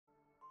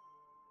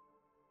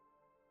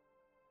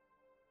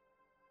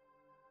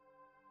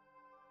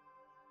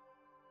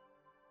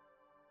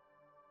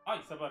Hi,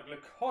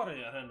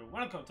 cyborg-lucario and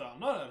welcome to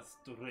another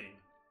stream.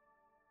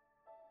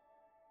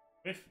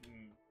 With,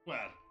 well,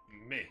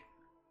 me.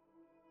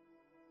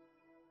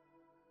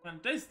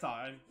 And this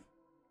time,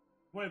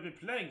 we'll be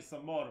playing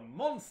some more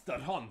Monster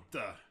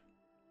Hunter.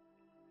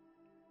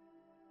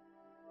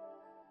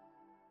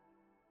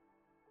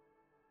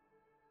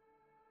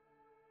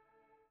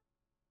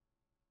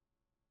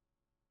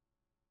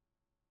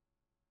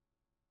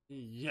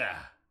 Yeah.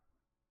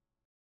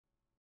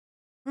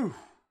 Whew.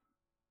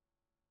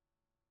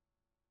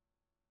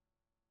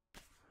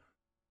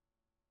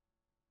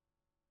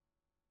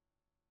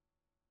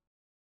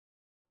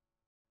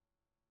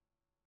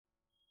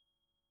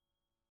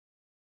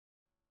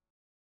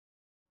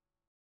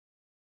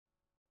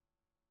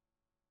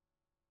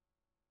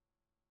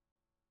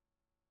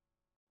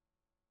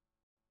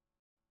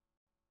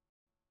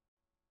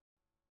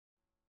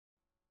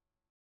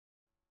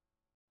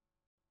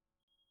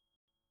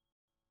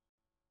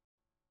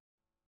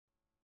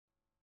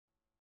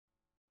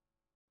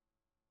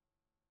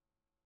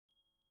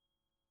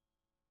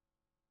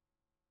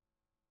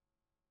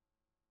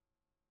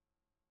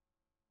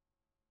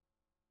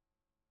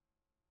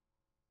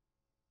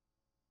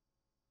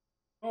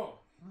 Oh.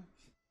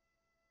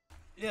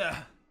 Yeah.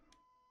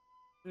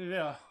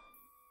 Yeah.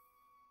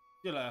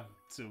 You'll have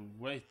to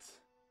wait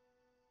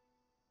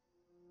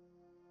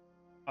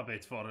a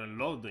bit for the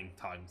loading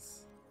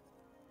times.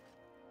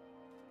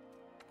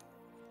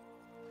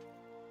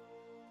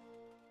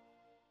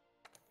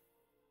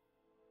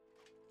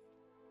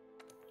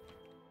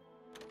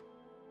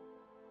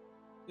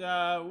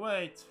 Yeah,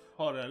 wait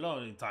for the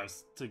loading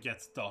times to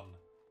get done.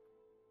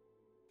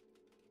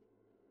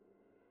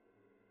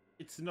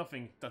 It's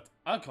nothing that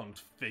I can't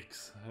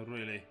fix,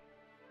 really.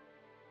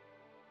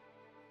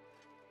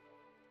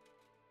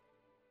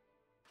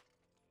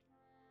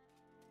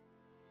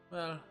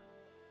 Well,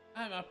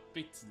 I'm a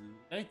bit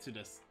late to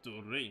the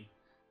stream,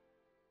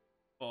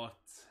 but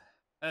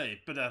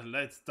hey, better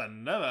late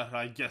than never,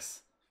 I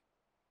guess.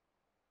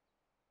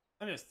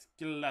 I'm just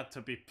glad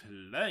to be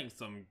playing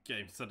some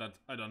games so that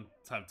I don't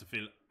have to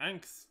feel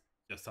anxious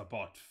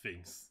about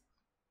things.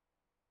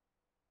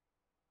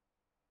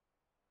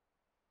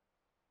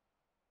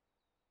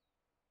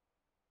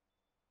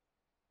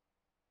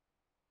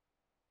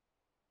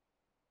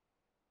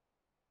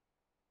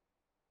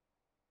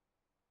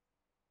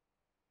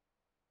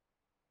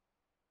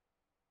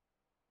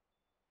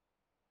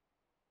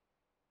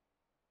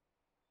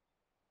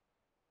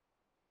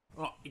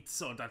 Oh, it's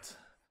so that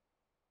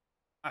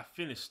I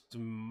finished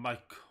my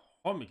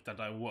comic that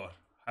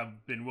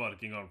have been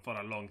working on for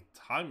a long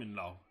time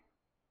now.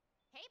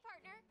 Hey,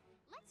 partner.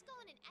 Let's go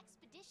on an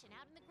expedition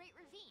out in the Great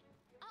Ravine.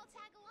 I'll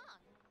tag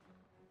along.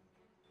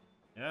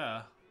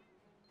 Yeah.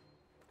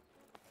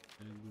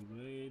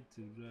 Great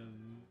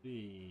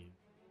ravine.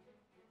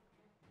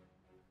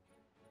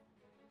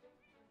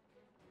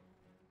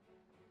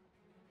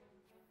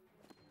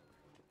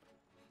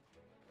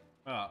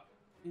 Ah,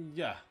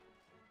 yeah.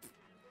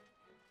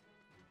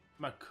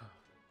 My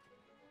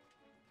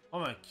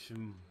comic.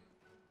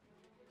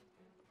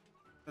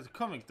 The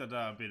comic that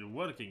I've been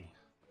working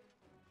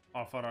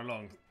on for a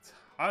long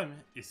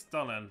time is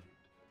done and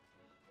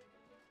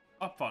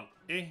up on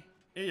a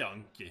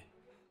Yankee.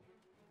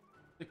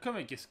 The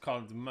comic is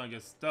called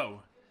Magastow.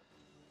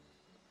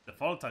 The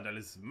full title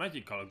is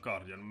Magical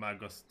Guardian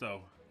Magastow.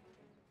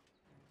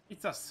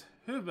 It's a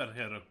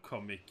superhero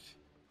comic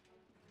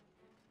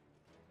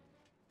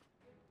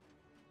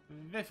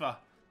with a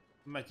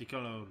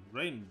magical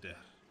reindeer.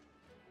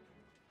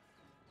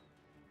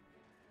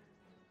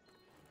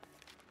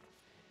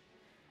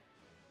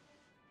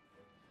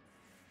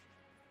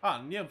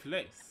 Ah, new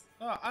place.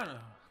 Oh, I know.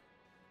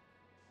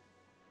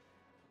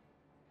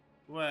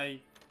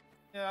 Wait,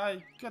 yeah,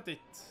 I got it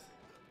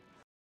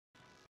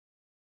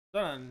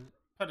done and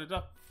put it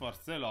up for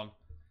sale on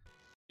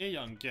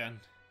Aeon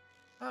again.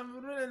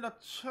 I'm really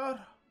not sure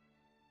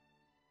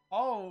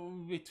how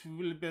it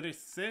will be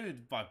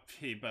received by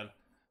people,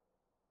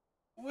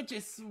 which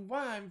is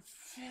why I'm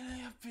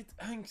feeling a bit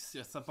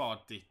anxious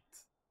about it.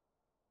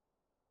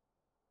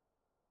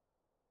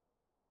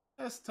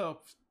 Let's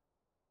hope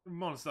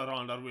Monster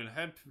Hunter will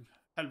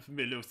help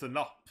me loosen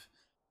up.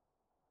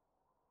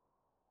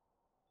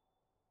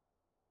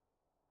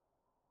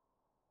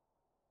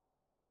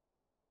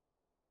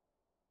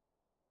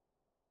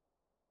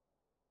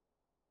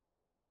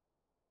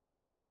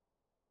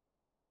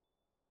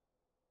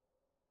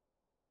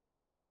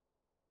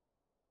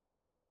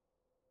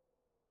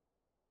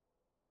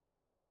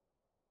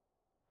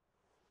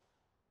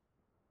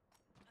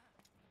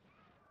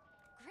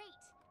 Great!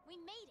 We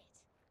made it!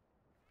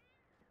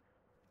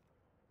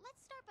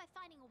 Let's start by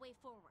finding a way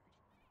forward.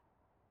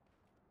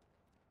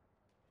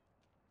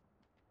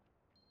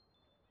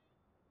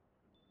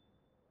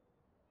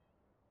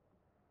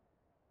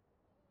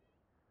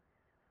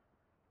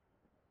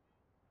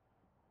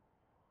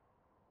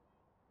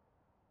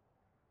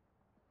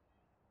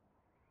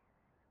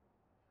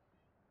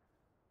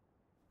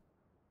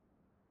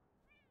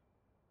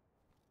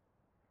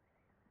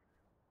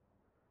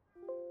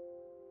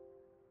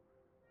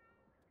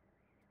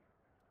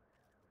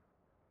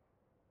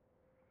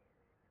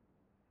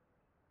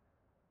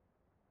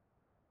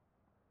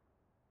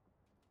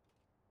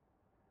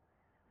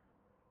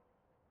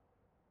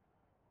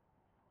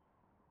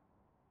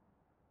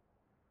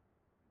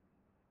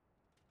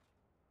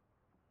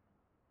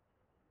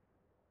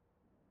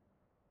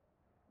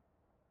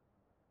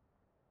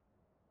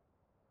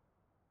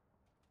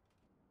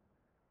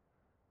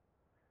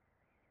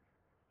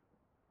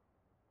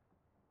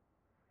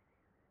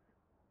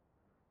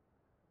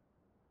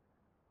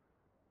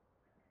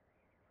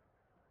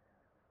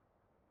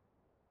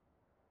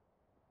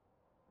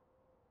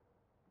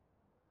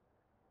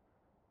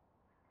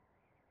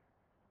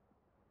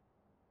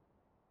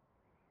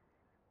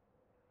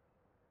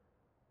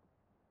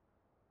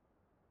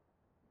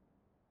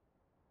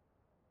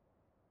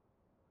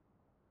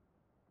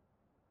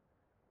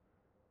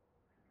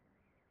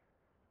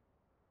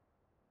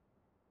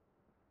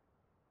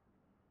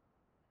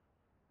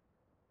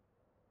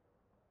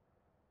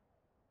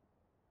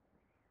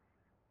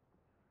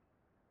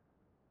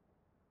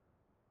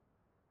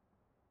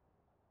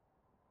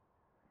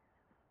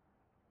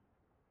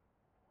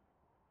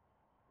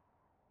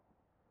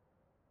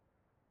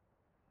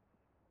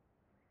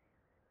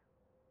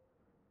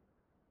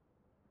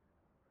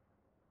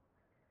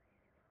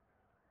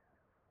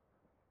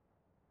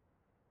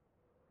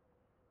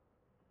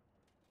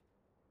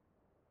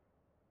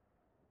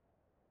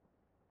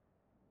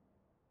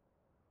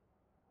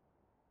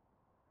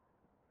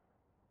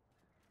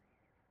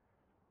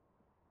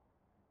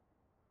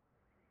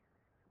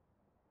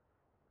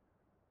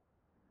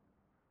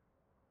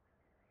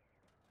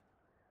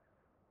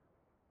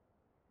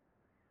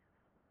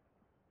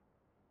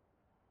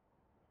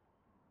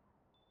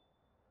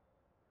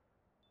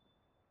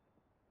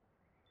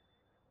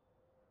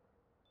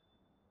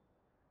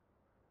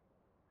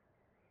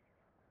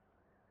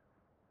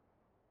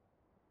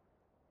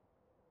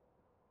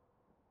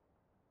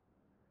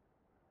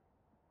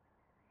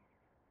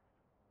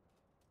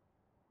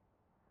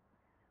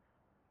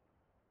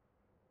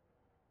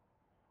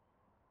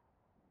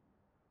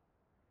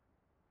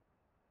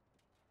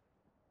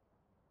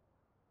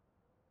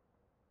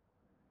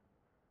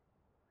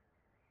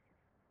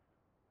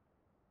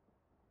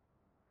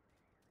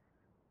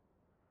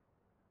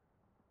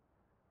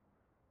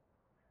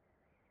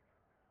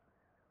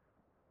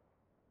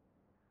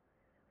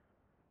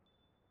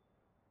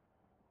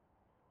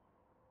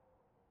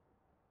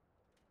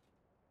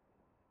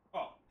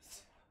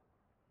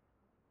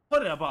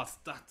 Sorry about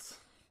that.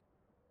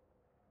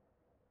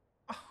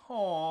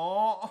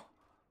 Oh.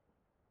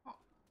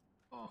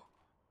 Oh.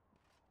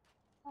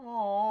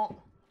 Oh.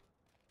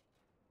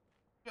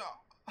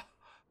 Yeah.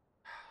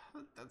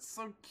 That's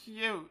so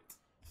cute.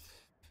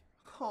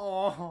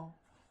 Oh.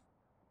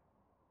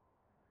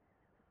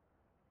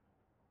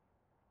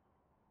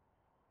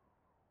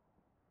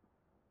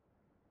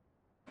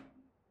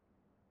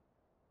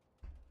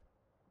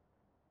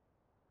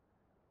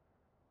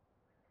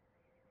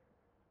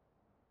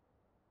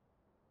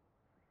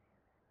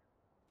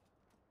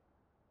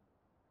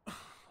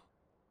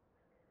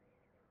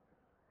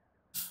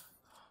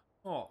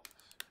 Oh.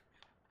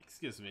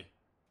 Excuse me.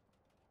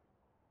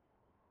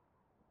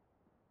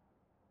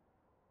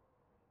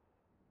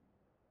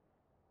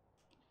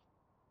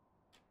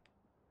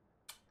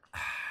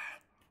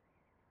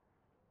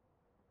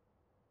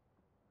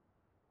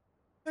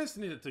 I just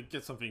needed to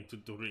get something to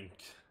drink.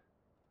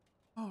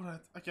 Alright,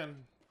 I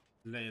can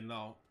lay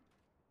now.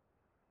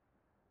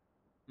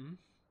 Hmm?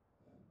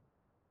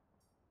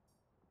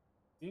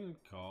 In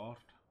card.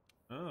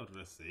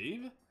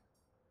 Receive?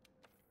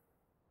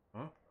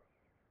 Huh?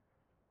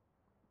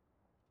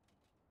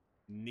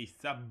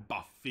 Nissa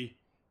Buffy.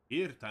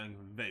 Irtang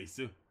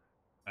Veisu.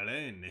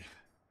 Eleni.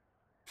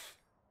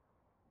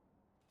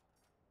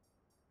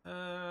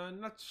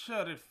 Not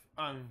sure if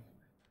I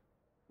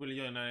will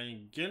join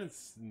any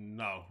guilds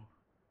now.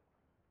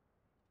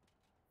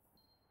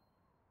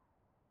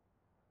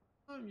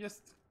 I'm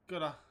just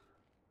gonna...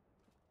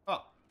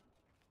 Oh.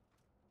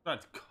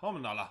 Right,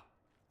 come Nala.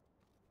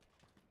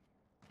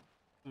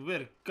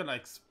 We're gonna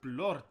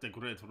explore the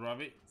Great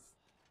Ravines.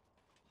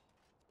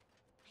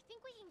 I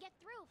think we can get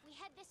through if we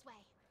head this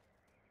way.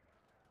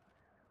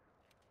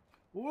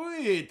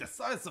 Wait, the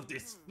size of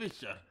this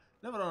fissure.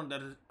 Never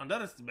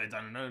underestimate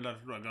another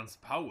dragon's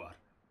power.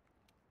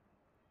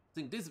 I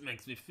think this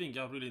makes me think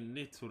I really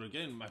need to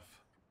regain my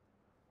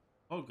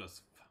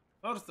focus.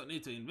 First, I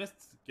need to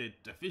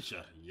investigate the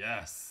fissure.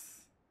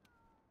 Yes.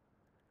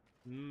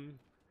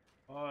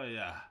 Oh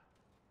yeah.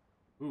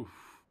 Oof.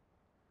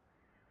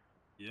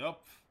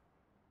 Yup.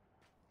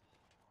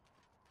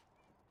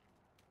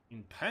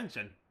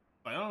 Impatient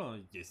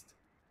biologist.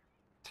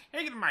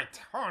 Taking my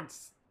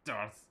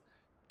tonsils.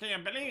 Can you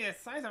believe the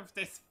size of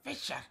this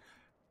fissure?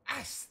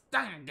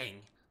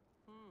 Astounding.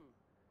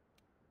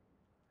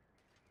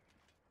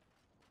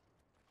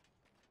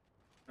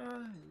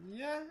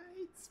 Yeah,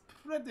 it's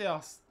pretty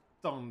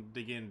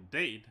astounding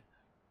indeed.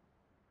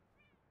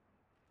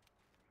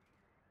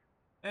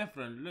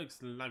 Everyone looks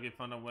like we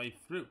found a way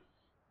through.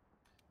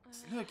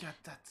 Let's look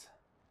at that.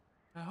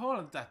 The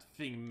hole that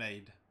thing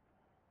made.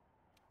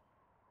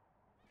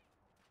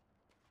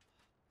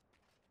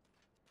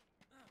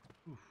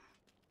 Oof.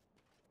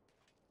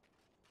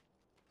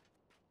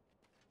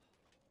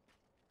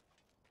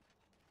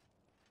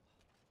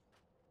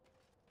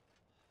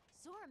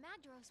 Zora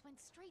Madros went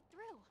straight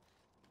through.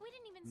 We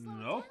didn't even slow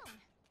Nope. it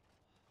down.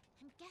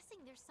 I'm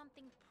guessing there's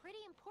something pretty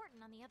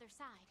important on the other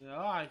side. Yeah,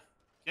 I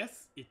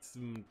guess it's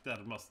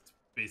there must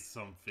be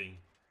something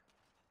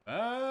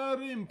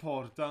very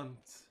important.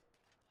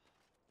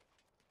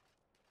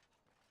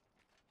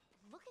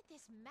 Look at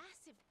this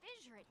massive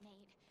fissure it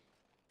made.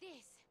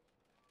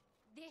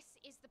 This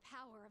is the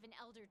power of an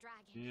elder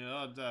dragon.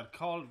 Yeah, they're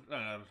called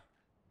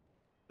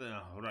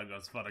the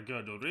dragons for a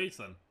good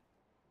reason.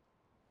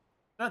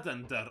 That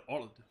and they're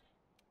old.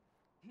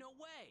 No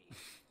way!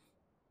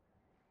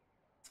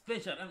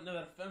 Fisher, I've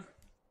never felt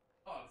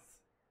all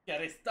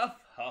scary stuff,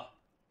 huh?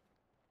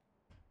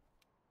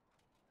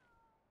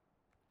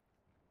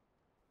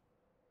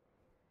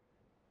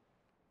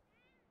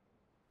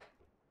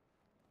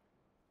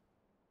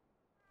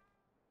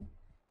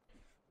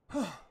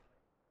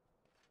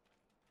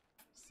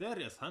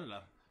 Serious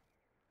handler.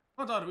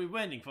 What are we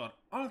waiting for?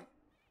 All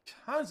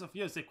kinds of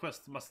music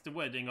quests must be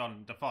waiting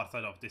on the far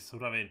side of this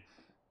ravine.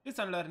 This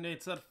handler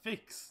needs a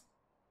fix.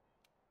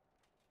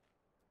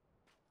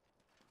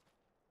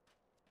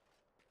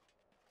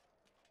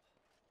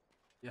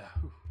 Yeah.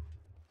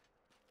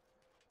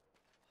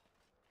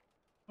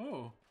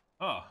 Oh.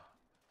 Ah.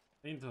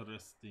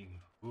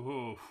 Interesting.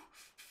 Ooh.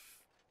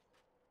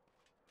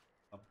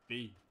 A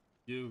big,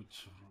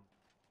 huge.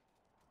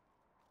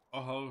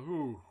 Oh.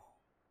 Ooh.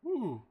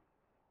 Ooh.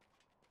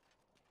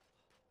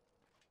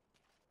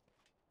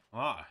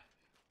 Ah.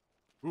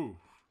 Ooh.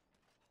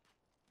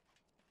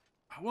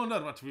 I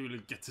wonder what we will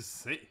get to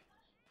see.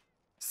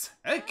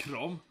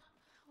 Sekrom?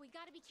 We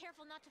gotta be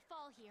careful not to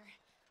fall here.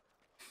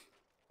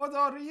 What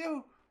are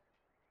you?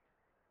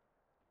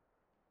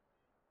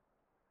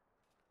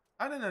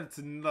 I didn't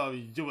know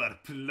you were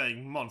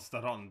playing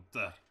Monster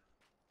Hunter.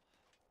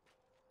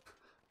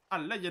 A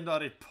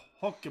legendary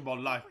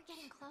Pokeball like. We're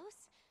getting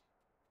close.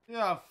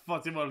 Yeah,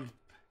 thought you were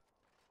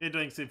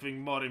doing something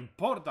more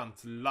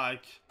important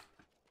like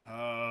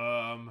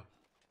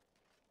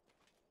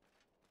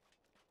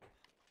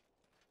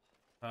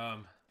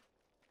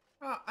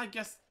I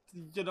guess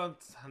you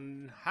don't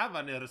have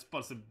any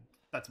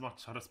that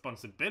much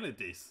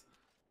responsibilities,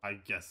 I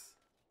guess.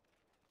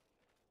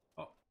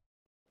 Oh.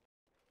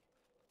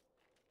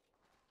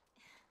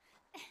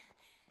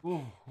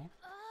 Oh,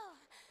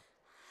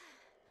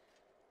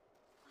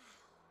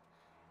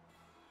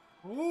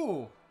 Oh.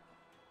 oh,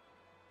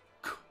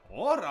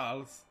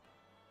 corals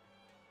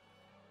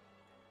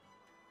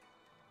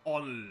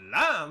on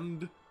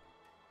land.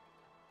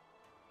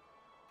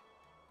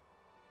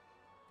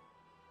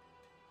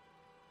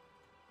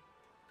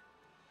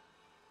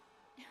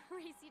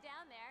 Race you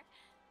down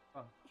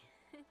there.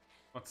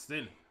 But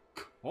still,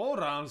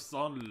 corals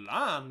on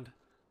land.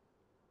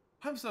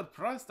 I'm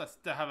surprised that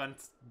they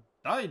haven't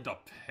died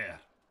up here.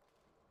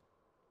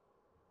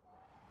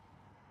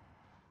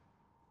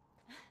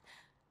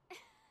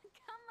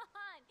 Come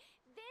on,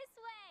 this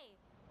way.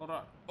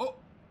 Alright. Oh.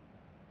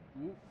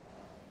 Ooh.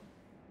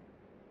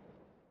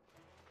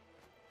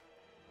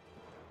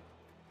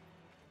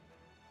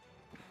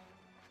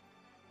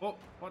 Oh,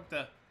 what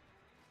the?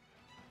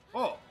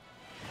 Oh.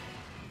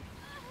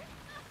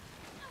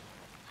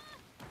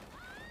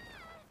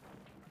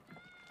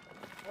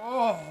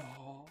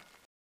 Oh.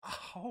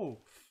 Ow.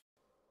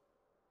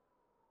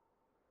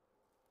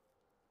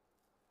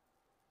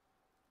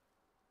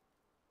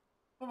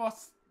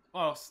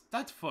 Was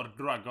that for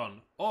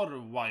dragon or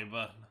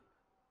wyvern?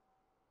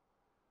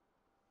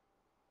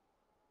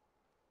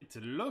 It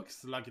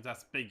looks like it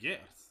has big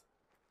ears.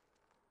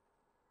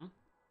 Hmm?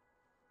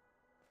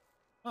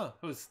 Oh,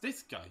 who's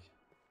this guy?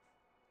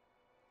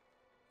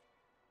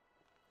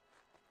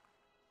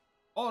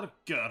 Or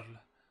girl?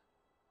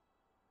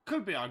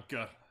 Could be a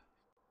girl.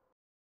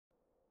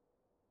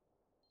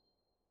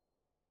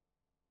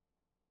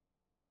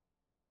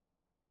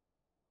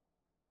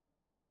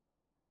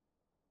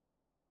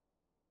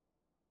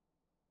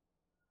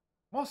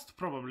 Most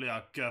probably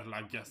a girl,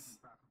 I guess.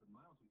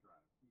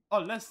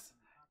 Unless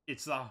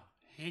it's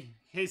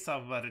he's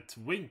a very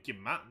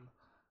twinky man.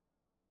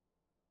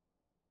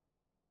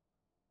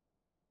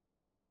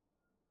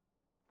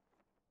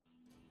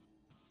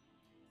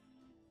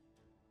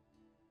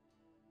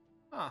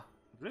 Ah,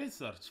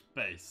 research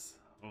base.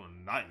 Oh,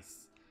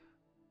 nice.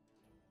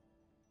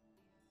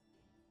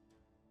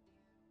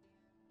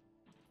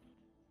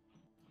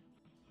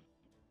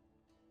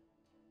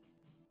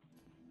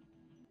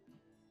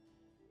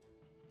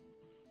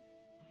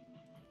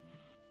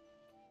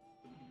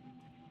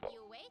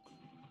 You awake?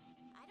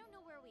 I don't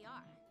know where we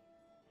are.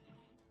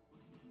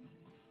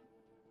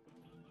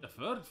 The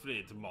third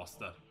fleet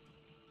master.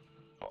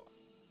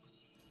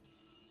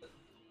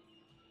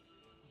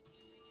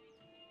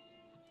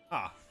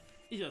 Ah,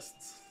 just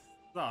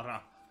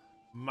Sarah,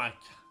 my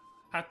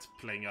cat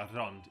playing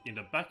around in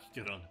the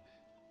background.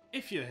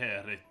 If you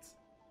hear it,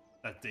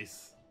 that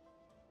is.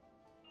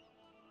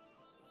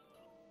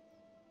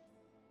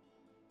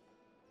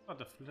 What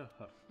the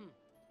flipper?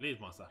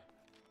 Lead master.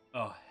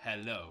 Oh,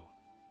 hello.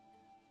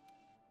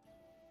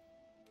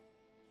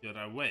 You're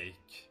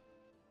awake.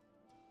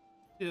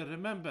 Do you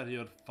remember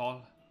your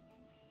fall?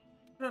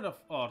 A friend of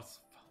ours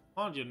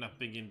found you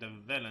napping in the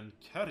well and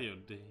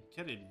carried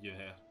you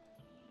here.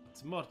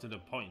 It's more to the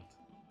point.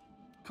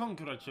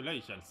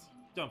 Congratulations,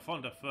 you have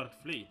found the third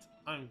fleet.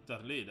 I'm the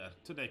leader,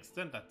 to the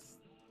extent that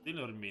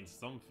still means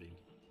something.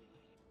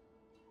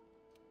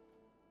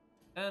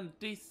 And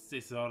this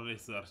is our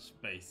research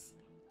base.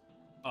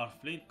 Our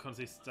fleet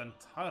consists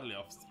entirely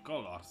of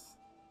scholars.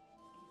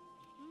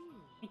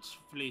 Which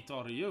fleet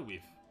are you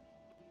with?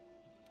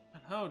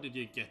 And how did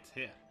you get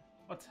here?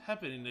 What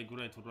happened in the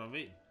Great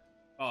Ravine?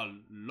 A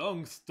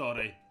long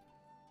story,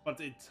 but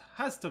it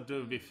has to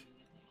do with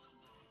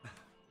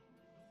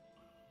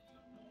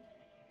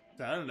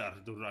Stellar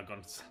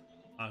Dragons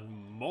and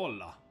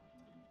Mola.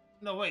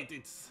 No wait,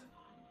 it's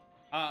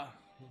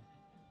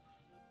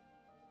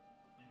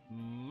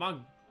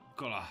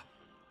Magola.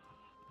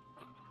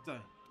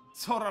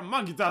 Sora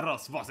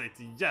Magdaros was it?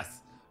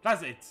 Yes,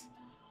 that's it.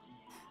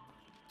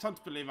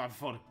 Can't believe I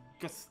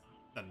forgot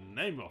the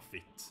name of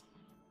it.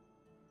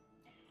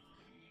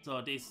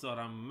 So this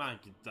Sora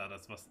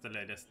Magdaros was the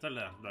latest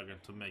Stellar Dragon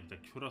to make the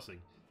crossing,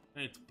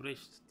 and it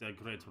breached the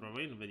Great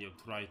Ravine when you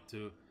tried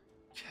to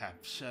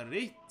capture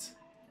it.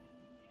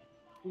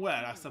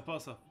 Well, I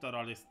suppose after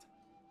all this,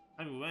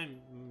 I mean,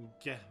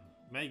 we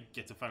may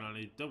get to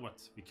finally do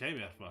what we came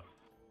here for.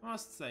 I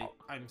must say,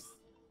 I'm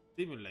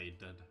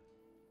stimulated.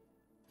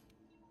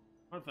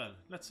 Well,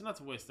 let's not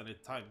waste any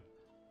time.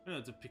 We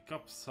need to pick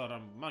up Sora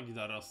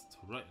Magdaros'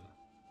 trail.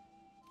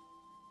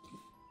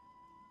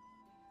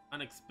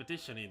 An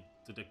expedition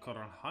into the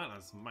Coral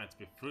Highlands might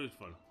be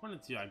fruitful,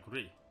 wouldn't you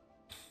agree?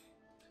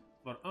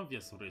 For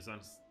obvious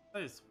reasons,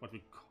 that is what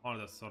we call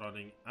the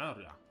surrounding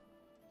area.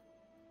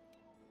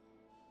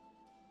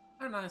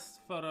 A nice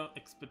thorough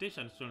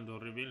expedition should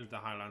reveal the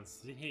Highlands'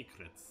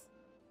 secrets.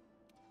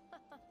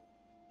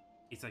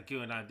 It's a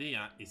good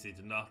idea, is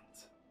it not?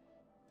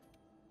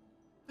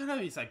 I know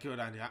it's a good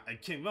idea, I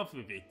came up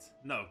with it.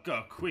 Now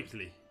go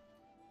quickly.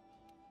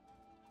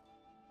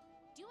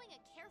 Doing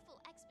a careful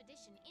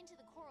expedition into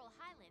the Coral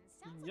Highlands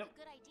sounds Yep. like a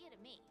good idea to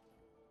me.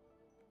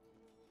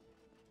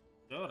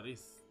 Sure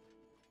is.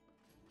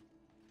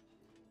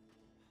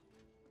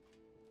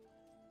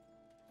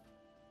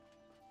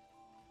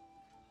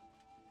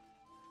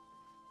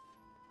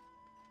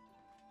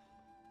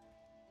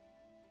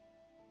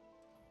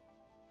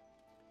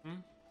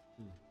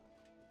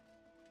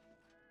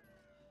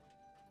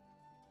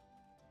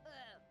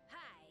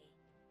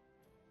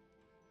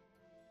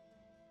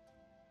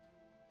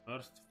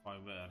 First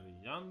 5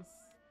 variants.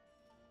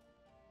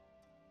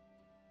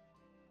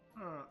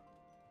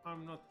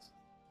 I'm not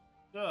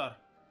sure.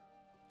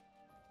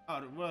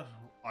 Are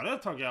you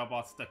talking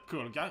about the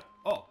cool guy?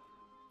 Oh,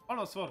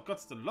 almost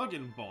forgot the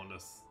login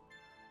bonus.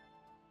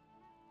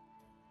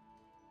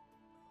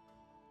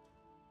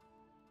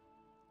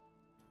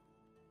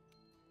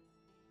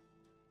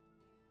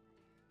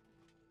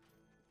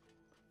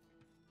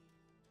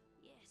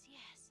 Yes,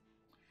 yes.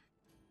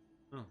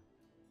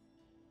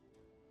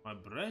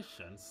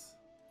 Vibrations?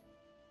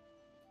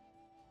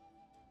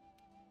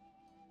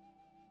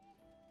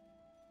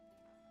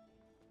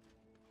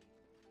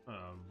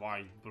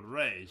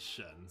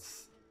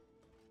 Vibrations.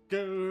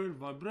 Good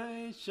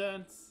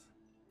vibrations.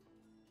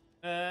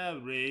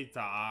 Every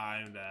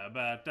time. Da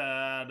ba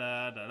da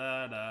da da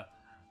da da.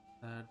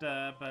 Da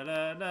da ba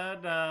da da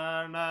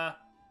da da.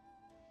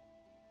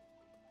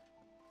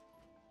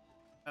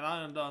 And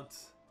I don't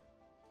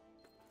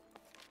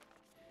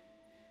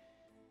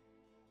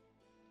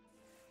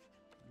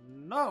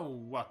know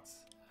what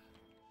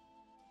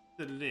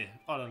the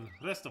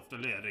rest of the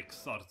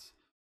lyrics are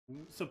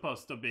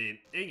supposed to be in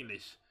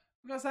English,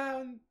 because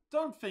I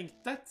don't think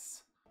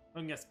that's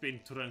one has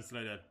been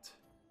translated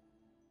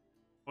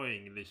for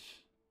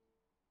English.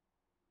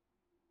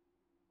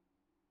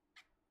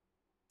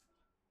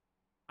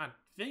 I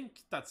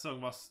think that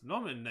song was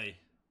nominated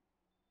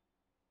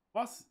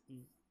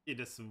in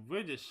the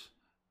Swedish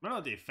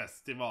Melody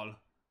Festival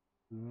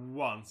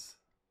once,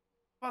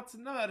 but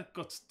never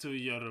got to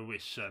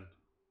Eurovision.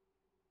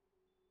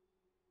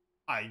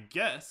 I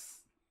guess.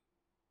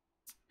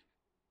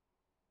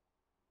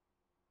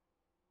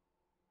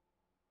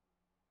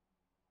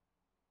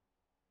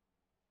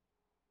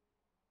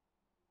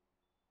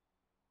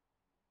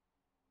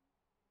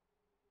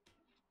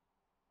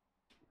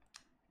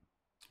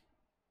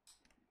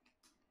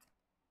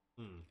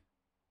 Hmm.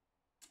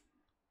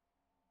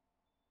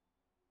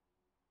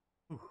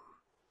 Oh,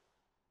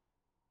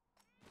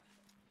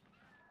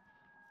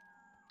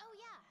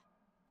 yeah.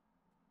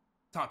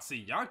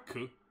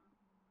 Tala-ya-ku?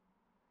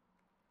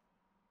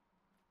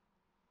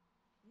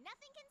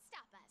 Nothing can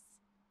stop us.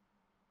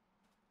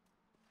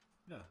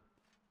 Yeah,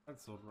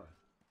 that's alright.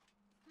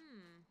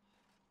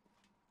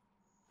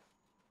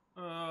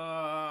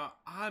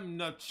 I'm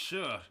not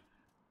sure.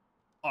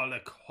 All the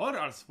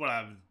corals would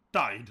have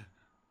died.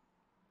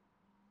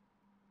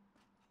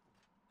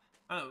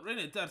 And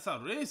really, there's a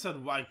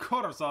reason why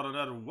corals are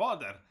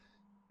underwater.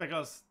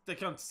 Because they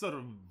can't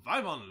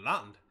survive on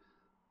land.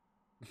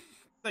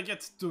 They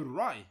get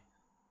dry.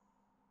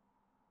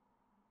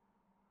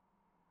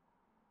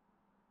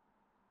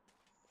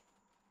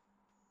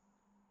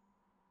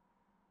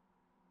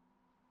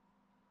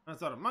 And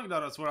so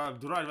Magdaros would have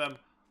dried them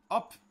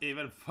up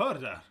even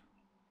further.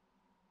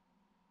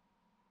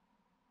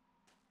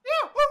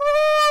 Yeah!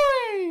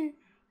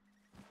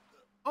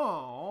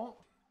 Oh.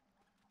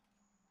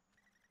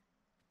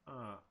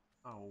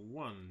 I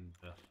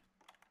wonder.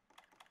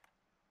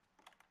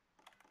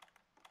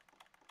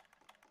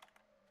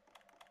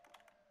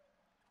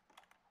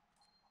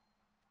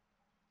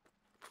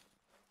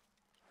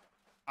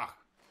 Ah.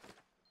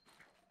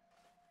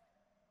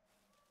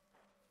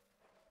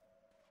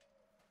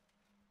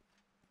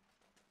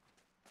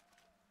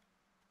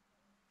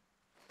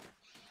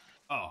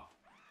 Oh.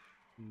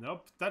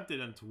 Nope, that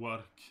didn't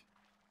work.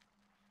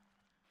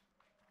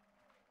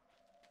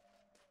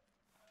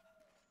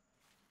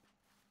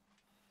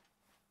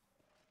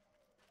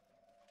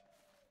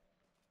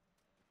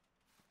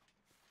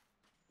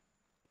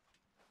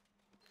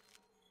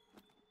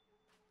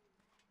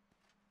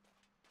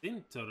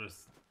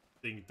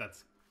 Interesting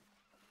that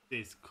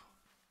these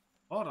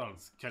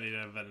corals can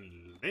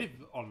even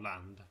live on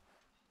land.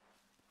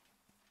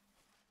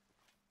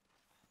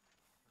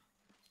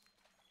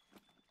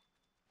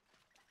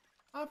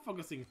 I'm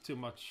focusing too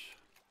much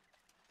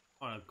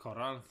on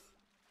corals.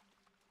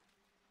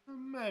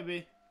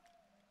 Maybe.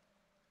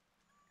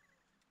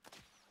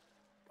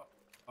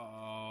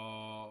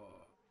 Oh,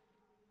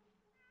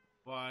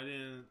 why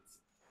didn't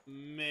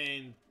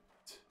mean?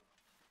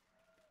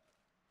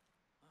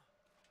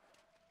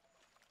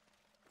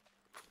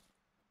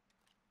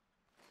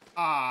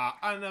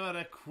 I never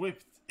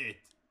equipped it.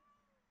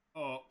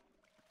 Oh,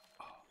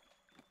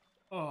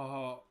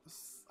 oh,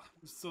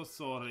 I'm so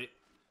sorry.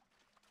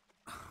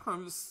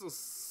 I'm so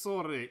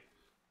sorry.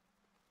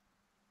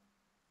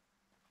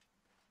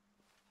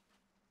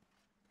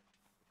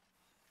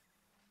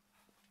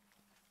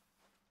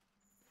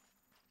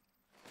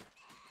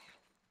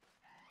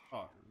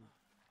 Oh,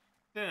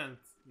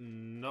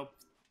 nope,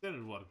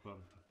 didn't work well.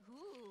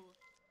 Ooh.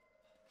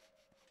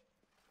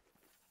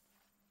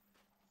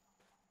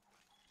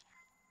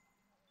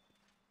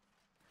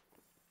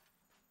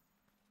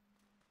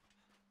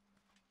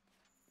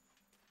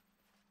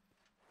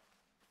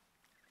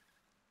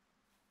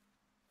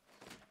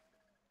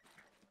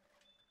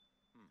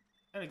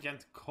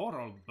 Elegant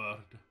coral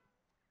bird.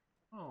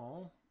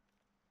 Oh.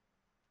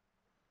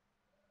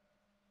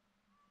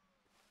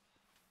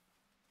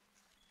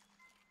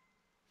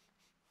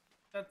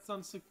 That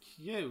sounds so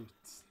cute.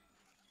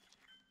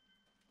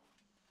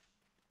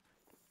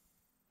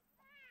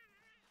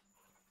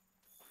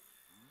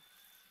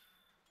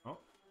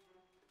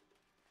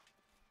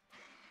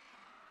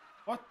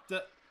 What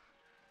the?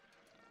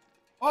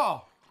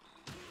 Oh!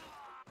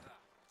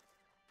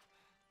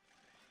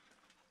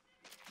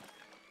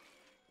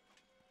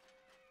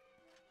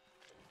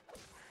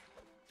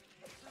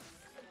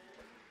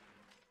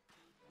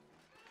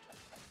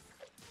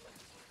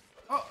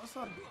 Oh,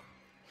 sorry.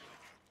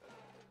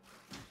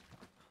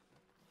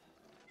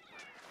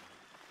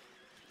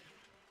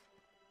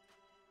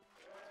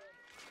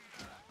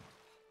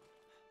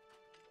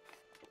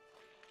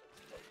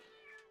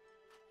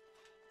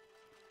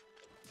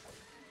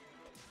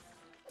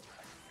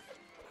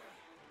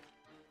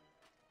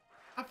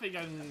 I think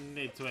I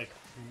need to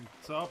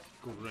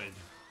upgrade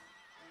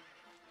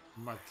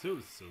my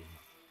tools soon.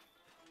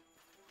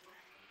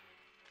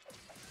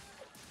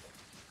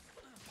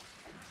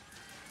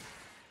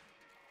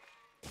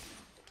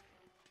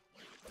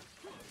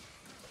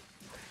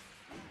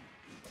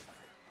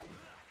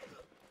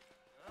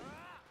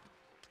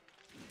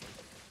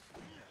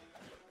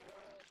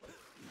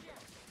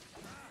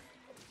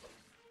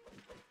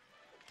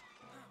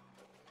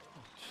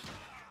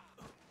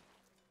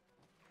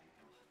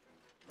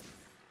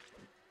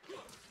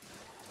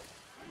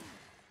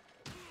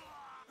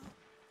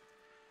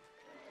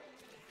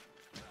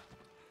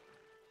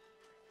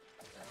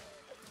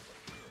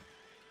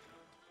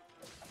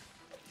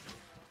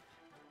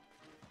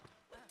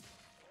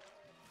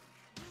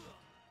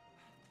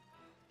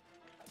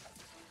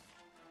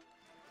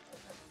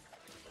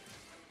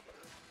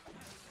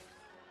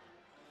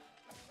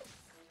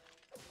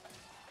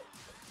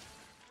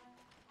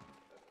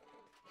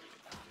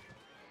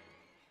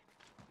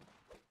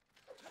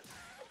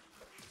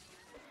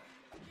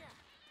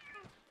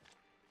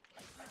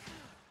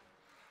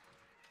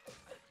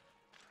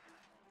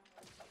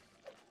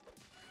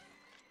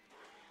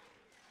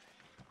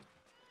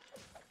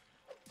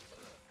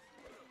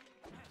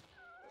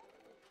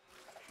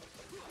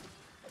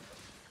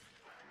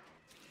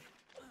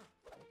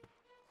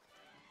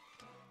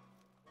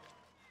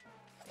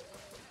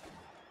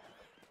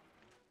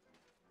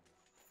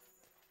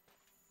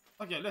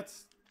 Okay,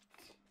 let's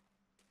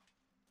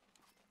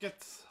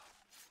get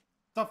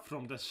stuff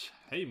from the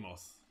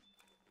Shamos.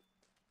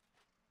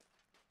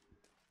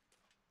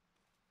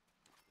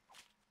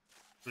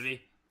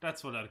 Really?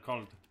 That's what they're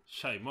called,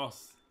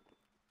 Shamos.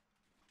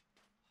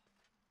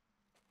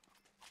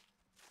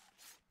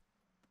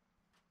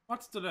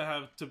 What do they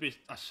have to be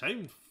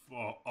ashamed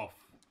of?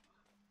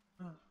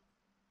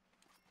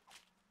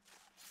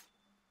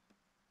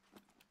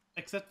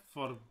 Except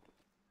for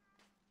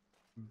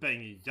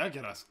being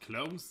Jagras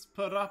clones,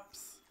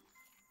 perhaps?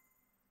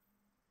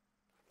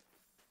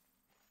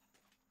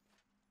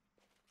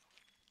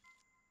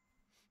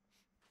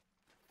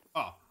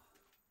 Ah,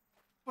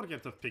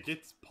 forget to pick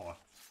its part.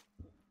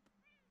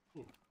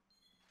 Ooh.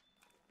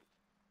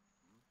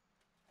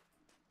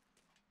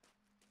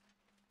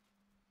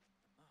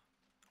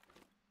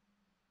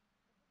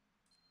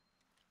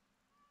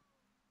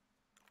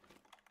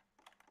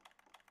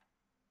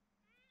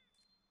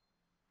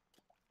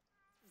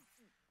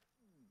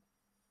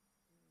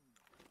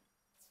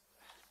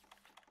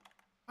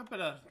 I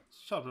better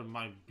sharpen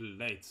my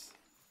blades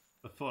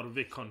before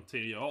we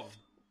continue on.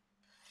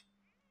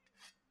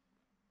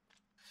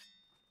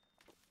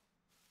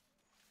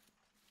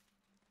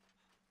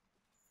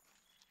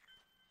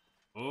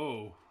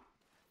 Oh.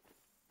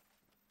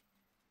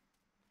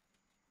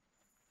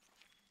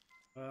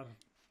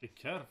 Be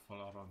careful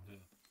around here.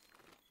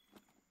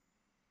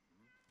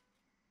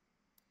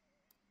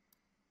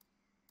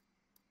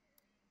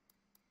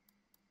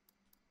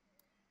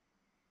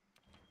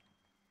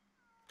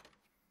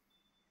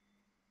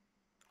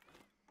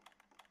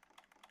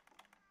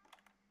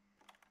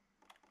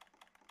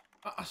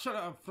 I should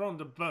have thrown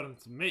the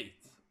burnt meat.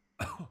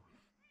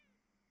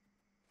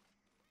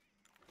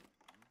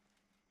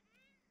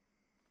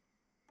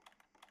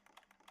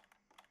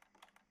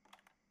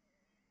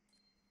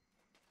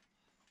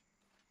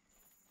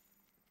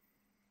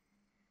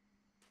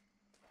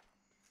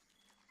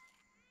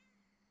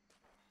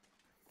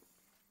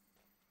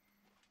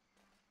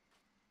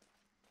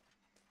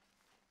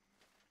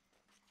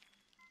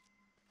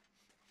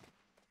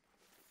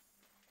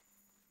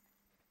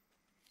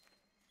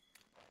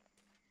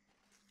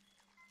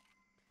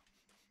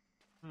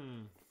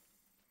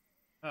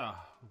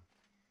 Ah.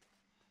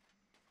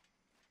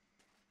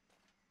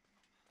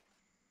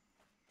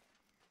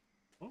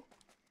 Oh.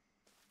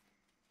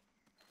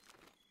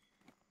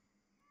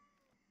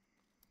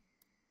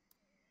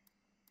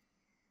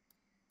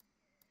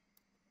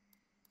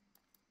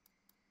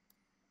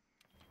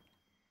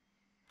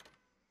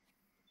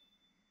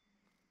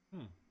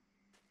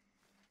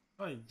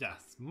 Oh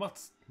yes,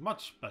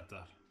 much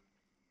better.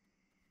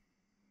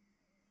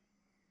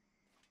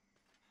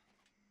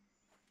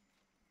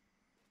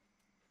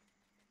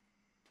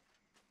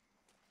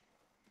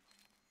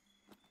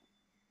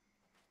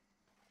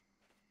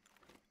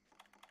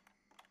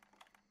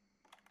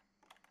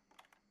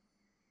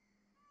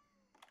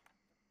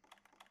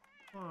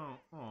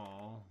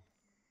 Oh.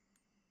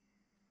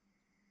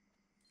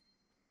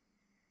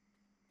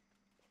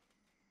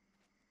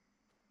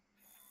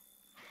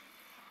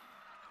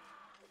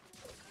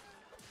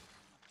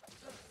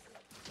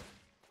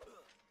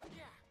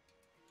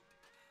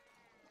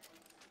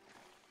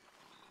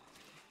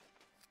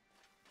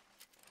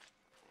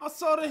 Oh,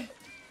 sorry.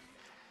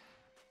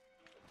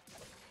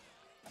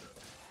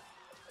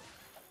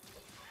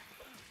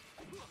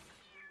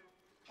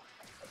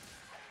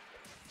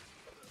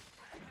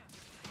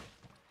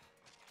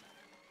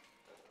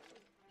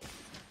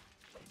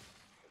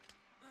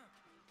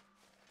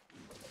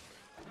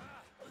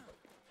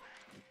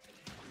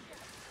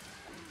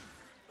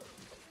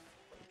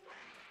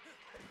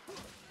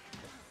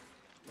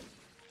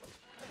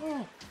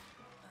 Oh.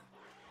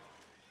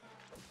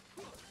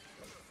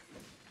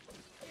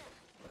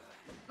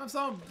 I'm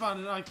so bad,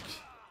 like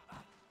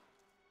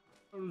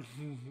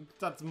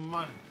that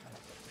my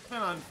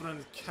feline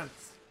friend can't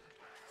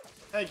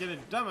take any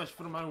damage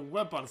from my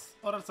weapons,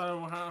 or else I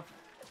will have.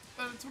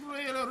 And it's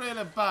really,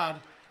 really bad,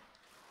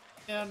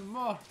 and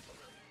more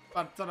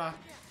bad than I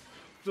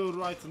do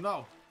right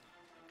now.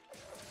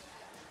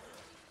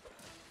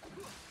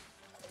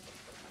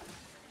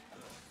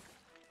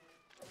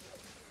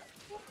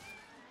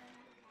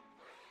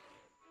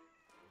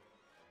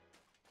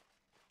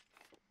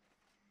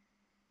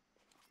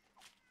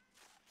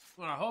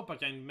 Well, I hope I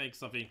can make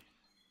something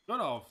good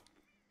of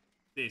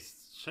these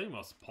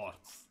Seamus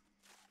parts.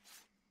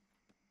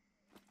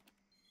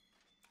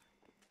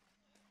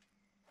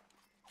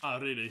 I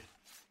really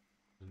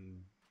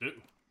do.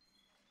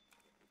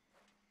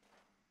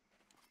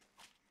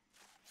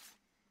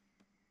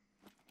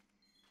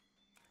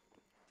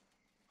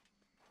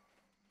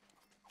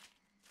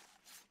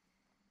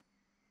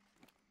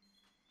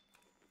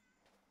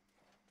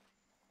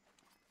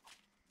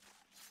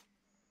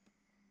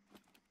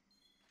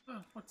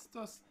 What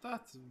does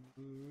that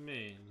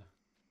mean?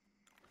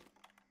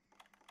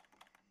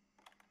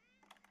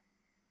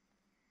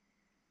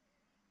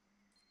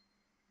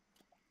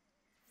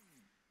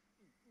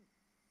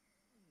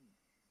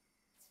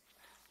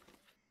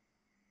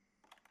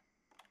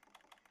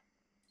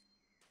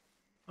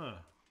 Huh.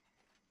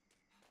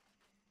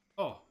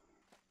 Oh.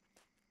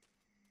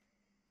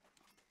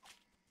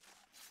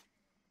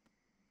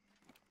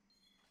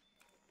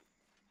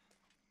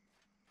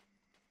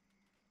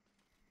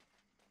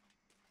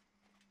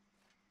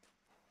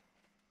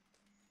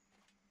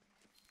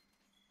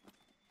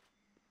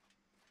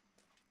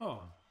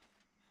 Oh.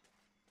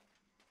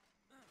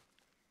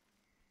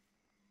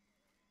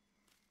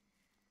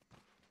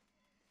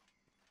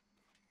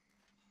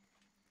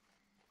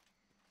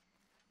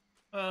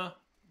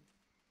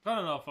 Got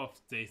enough of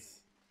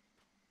this.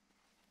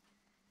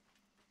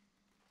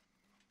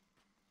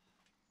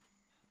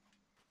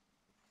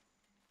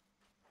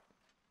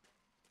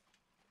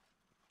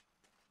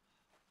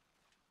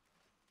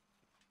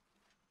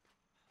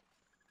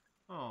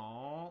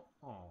 Oh.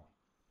 Oh.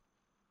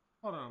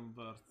 Foreign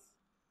birds.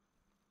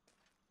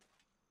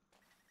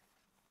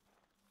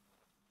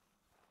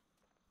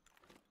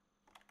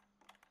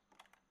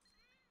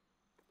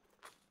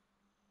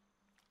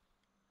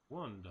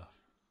 Wonder.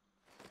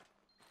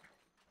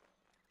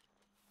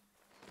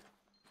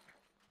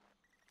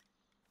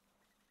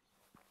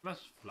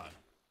 Flash fly.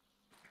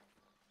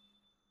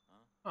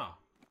 Ah.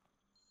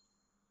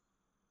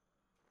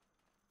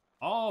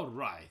 All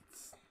right.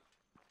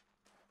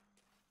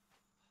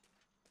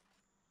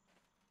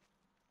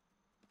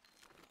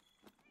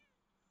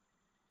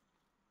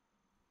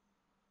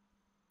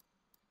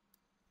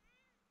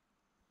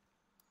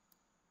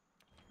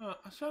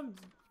 I should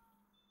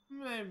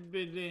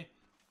maybe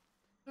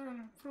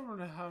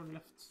probably have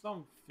left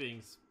some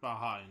things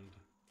behind.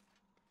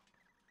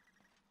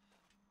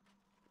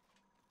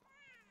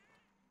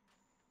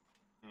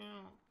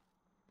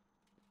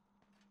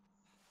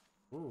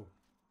 Ooh.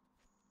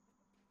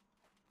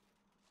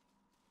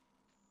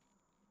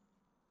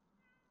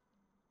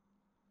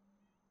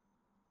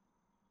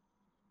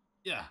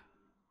 Yeah.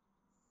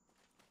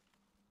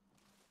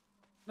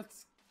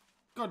 Let's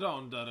go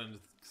down there and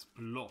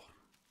explore.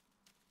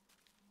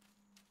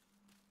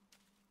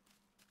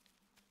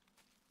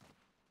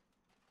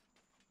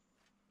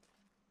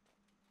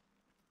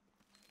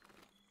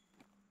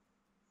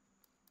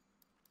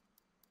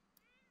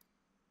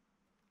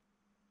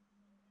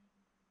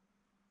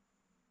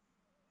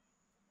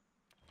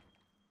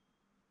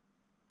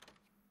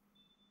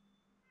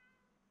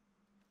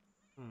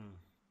 Hmm.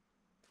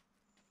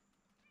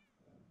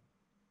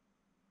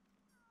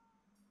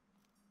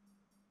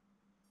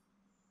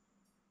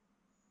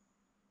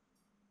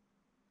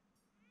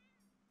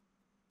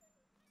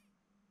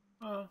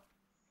 Uh,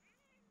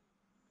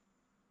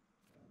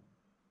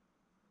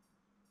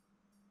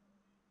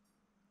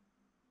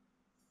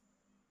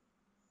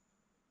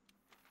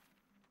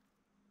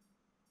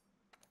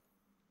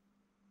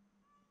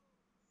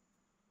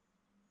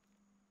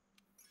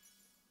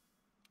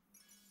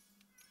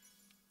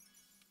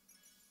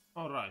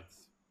 all right.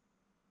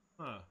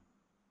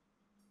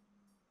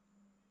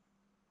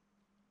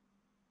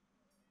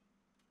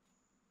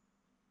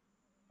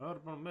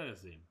 Herbal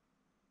medicine.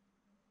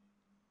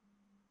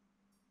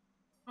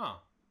 Ah.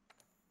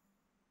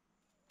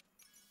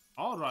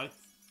 All right.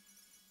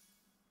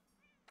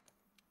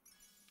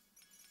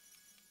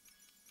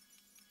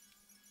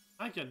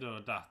 I can do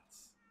that.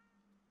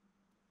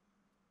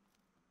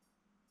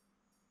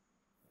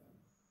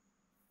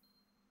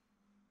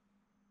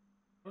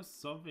 Was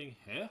something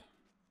here?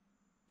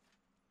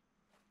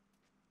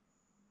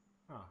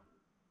 Ah.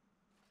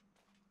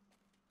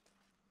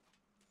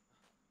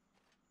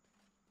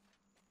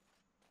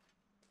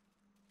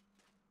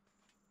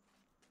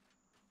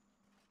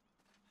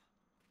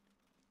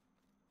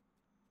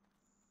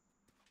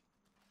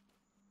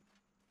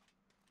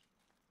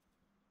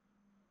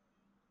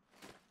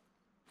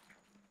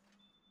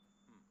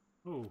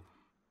 Oh.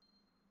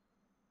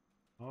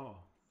 Oh.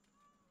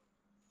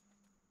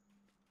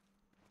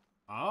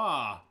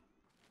 Ah.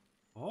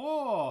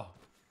 Oh.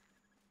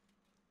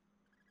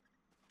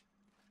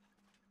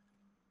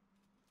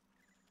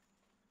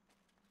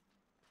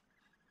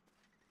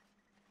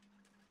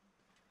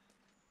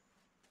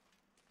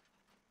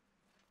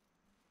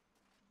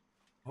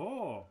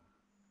 Oh.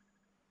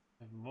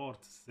 There's more to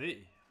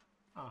see.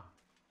 Ah.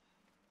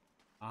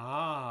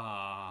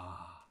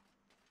 Ah.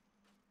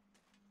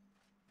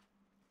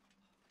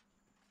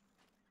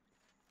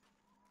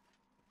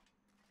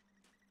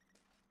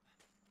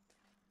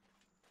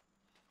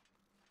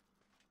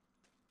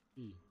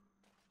 Hmm.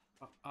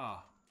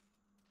 Ah.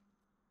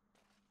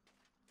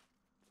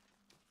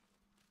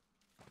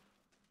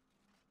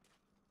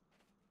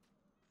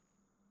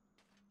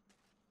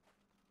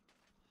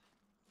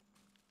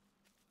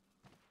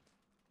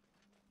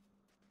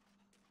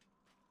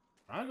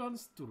 Dragon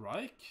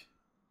strike?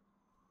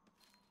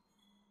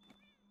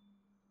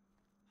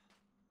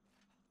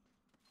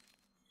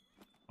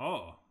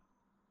 Oh.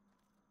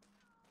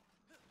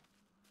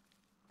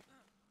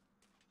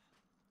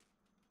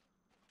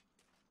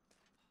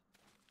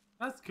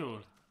 That's cool.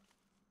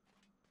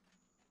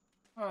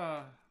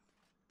 Uh,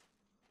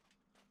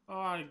 oh,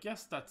 I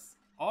guess that's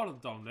all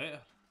down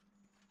there.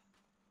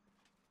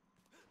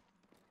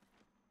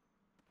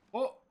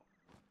 Oh!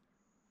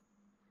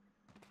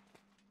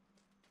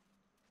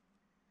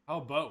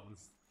 How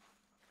bones?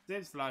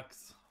 Seems like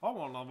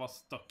someone was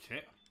stuck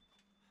here.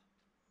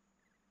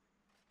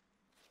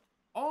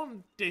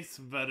 On this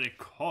very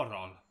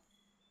coral.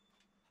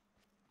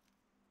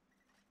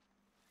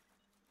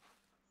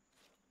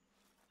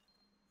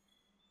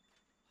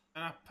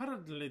 And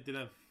apparently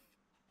didn't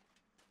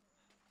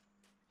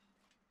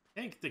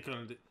think they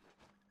could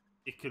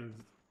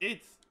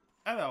eat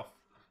any of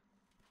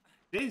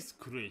these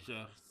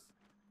creatures.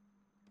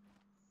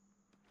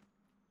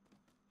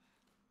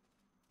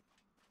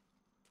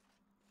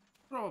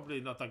 Probably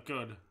not a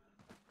good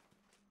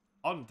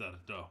hunter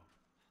though.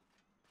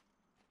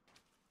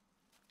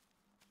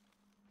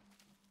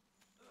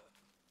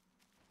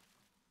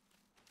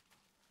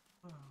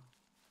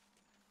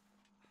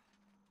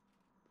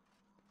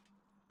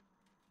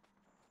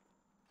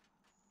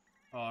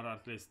 Or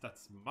at least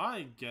that's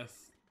my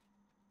guess.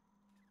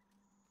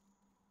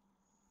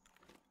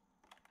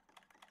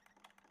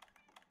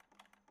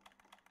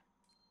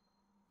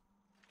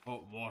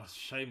 Oh, more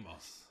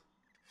Seamus.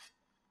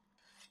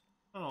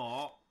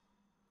 Oh,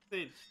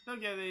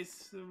 look at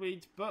this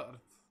sweet bird.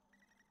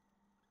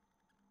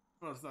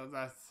 Was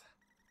that's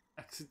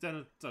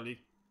accidentally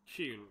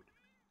killed.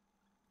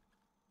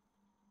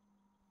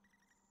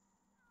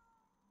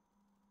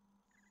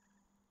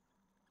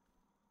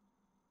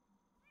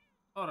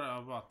 Or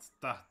about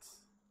that.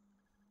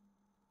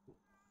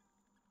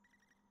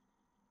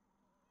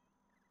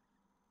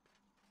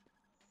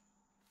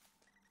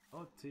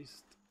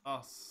 Noticed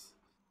us.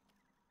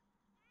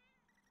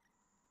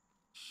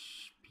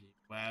 Shh, be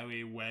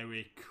very,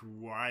 very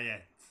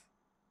quiet.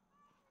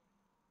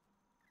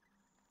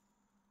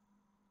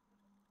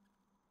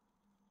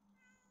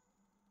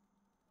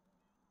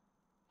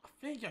 I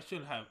think I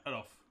should have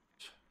enough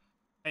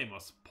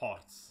Amos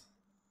parts.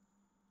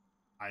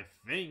 I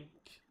think.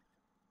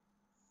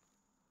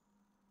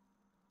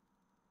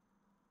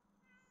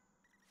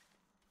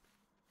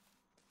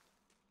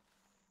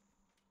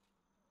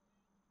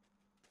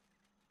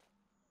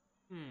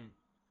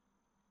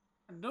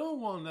 I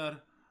don't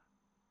wonder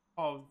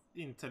how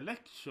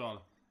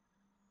intellectual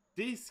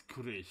these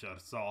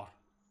creatures are.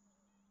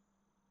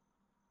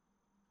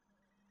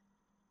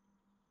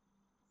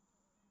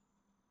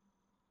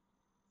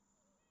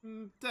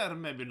 They're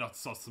maybe not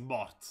so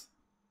smart.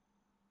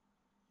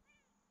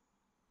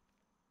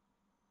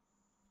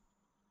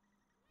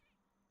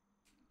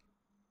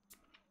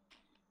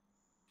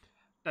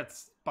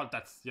 But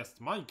that's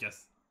just my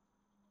guess.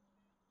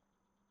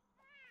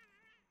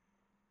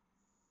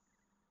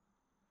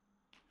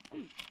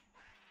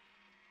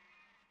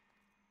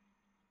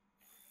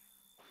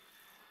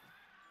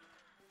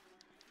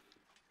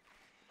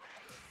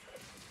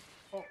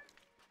 Oh.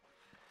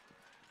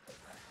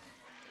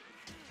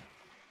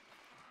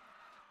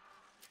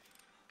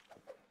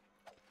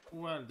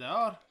 Well,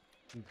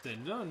 they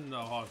don't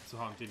know how to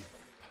hunt in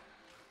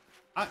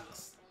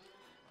axe.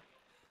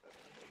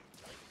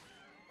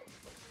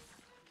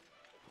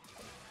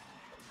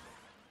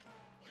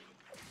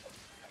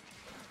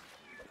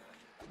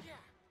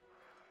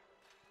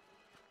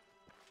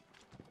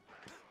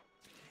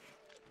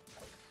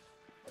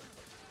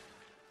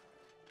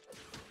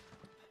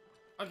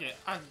 Okay,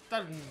 I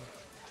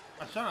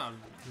should have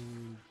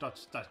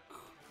touched that.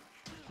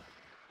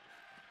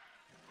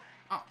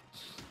 Ouch.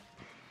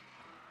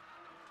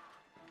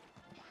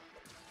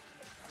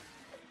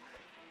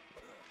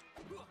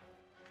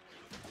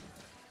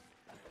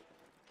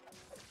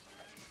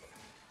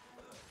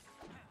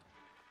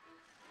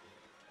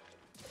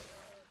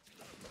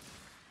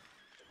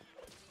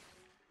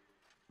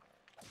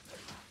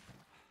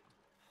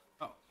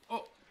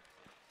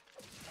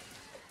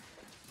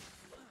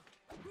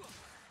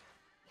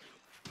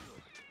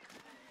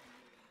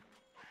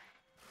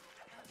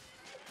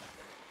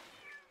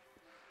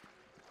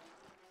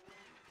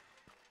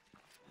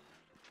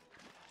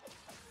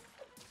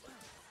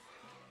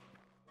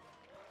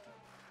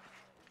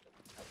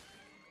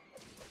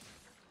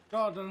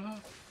 Ja, den här.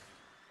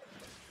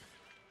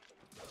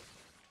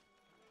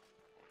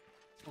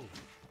 Oh.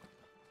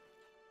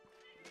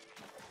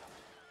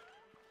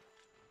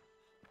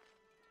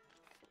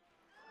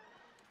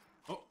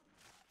 Oh.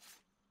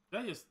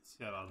 Jag just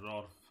jävla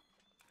rar.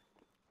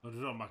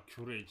 Römma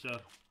creature.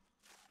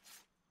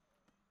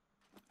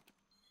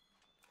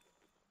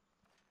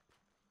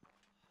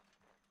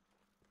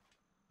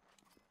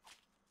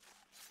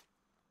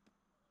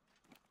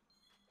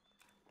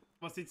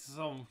 Must it's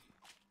some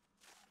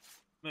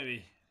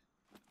maybe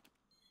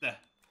the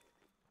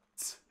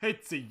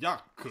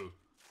tala-ya-ku.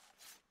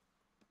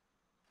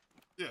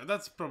 Yeah,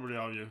 that's probably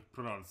how you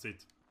pronounce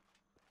it.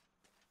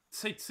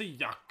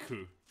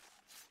 Tala-ya-ku.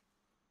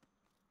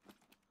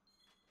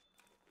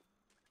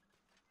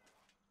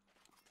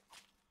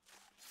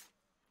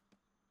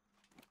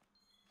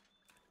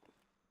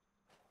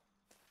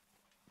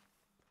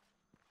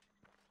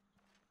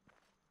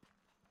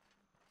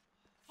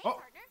 Hey, Oh.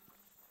 partner.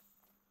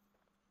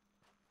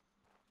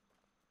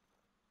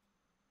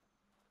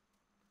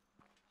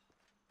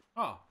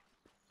 Ah.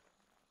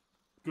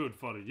 Good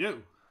for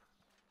you.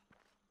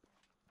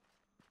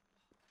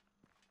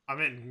 I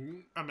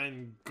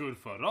mean, good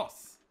for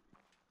us.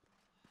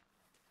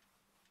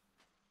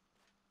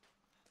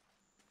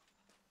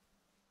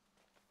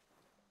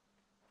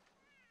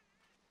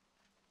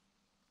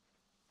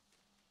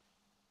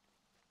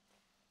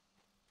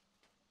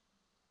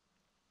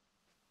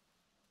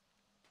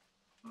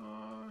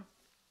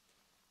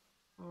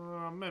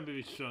 Maybe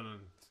we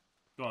shouldn't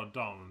go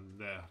down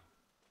there.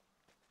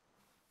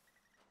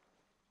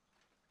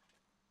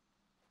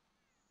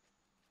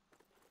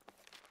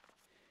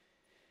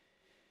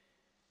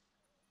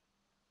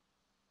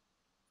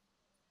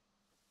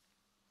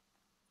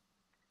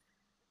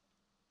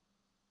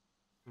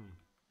 Hmm.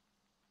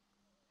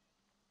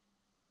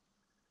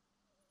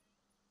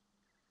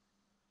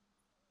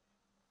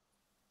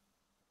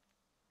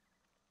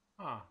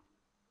 Ah,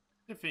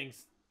 he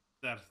thinks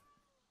that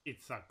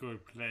it's a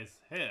good place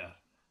here.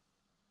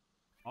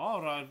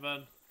 Alright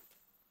then.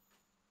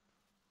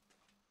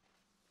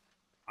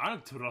 I'll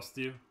trust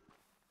you.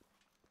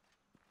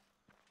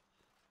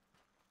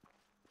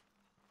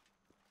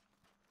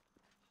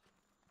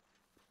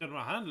 You're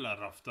my handler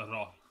after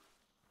all.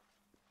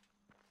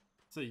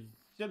 So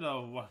you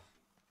know what?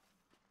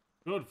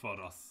 Good for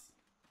us.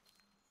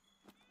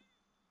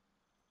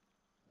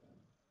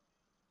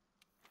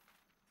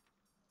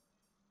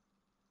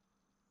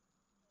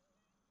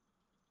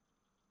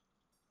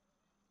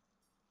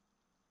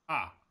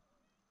 Ah,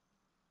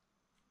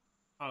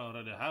 I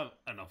already have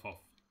enough of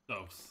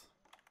those.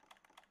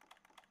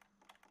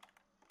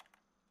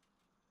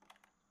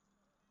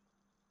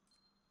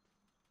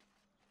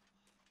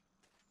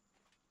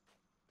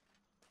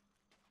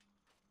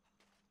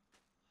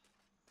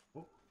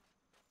 Oh,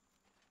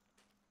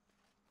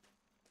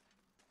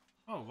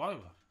 oh wow. Wow,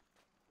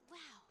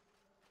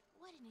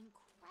 what an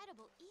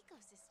incredible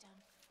ecosystem.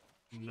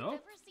 Have you No,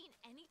 ever seen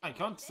anything I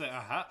can't like say this?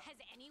 I have. Has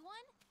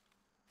anyone?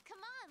 Come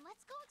on,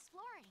 let's go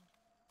exploring.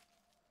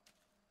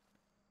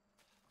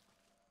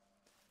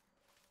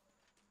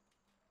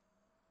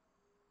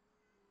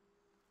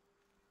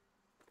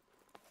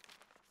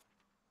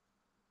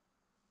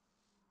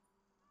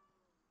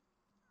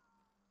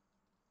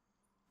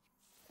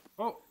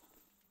 Oh,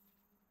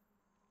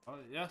 oh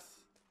yes.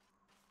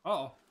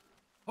 Oh,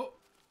 oh,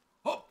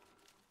 oh,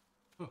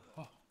 oh,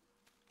 oh.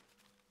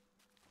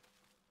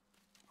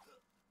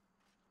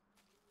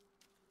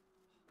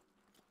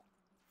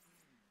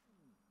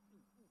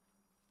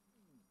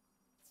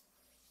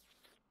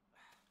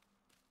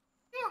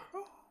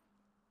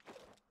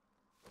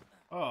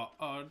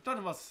 Oh,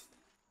 that was.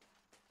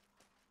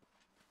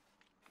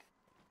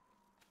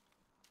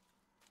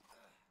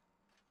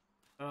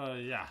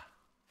 Yeah.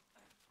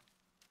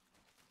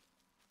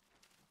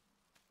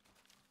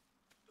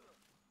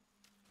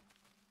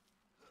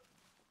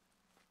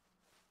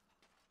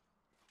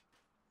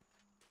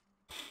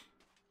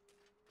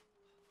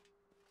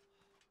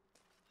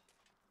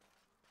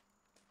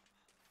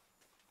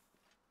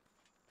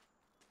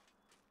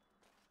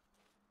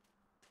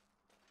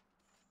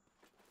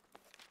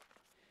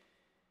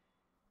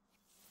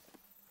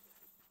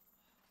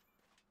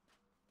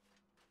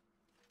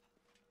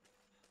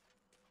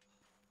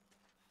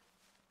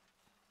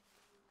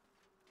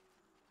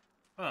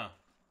 Huh.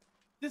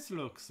 This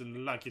looks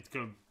like it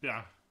could be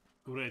a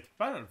great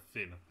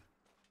battlefield.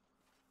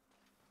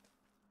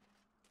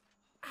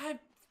 I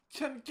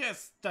can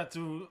guess that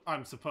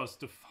I'm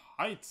supposed to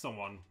fight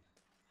someone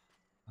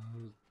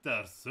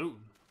there soon.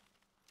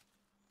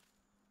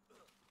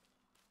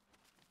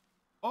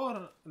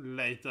 Or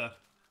later.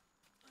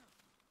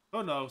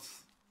 Who knows?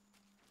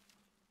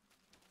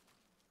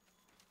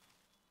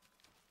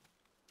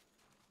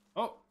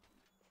 Oh.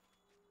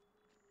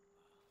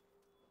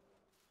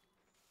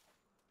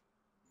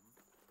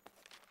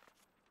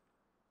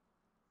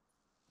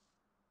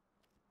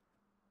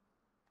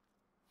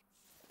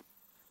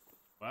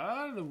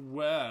 Well,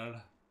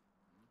 well.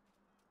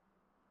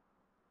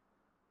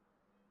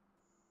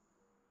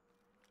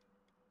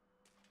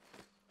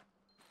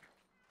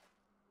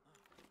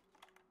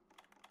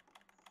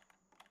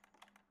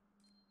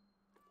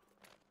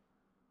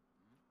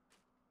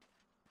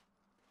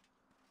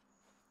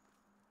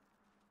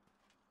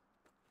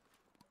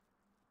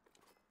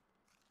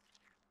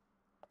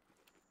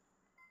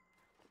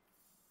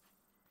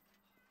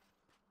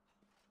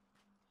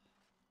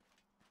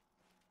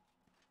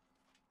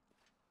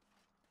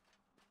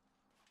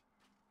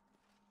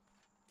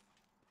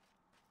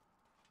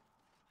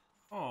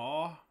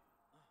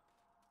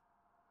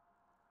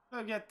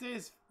 Look at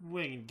this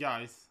wing,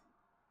 guys.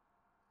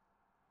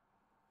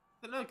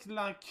 They look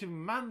like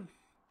manta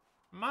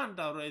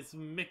rays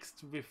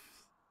mixed with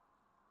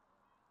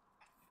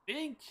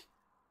ink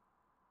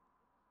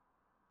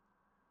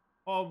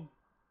or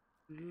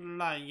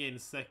flying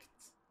insects.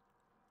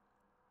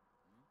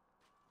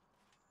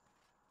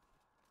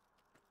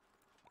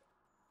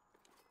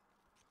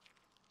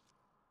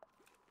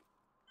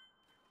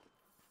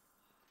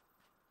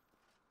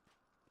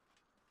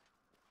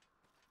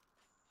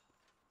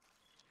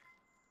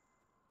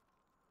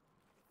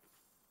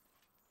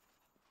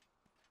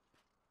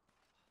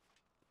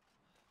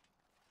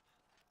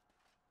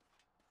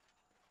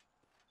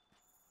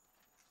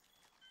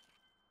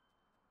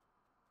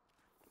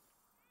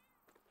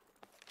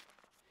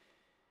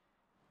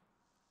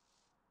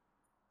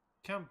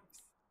 Camp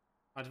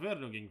that we're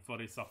looking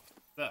for is up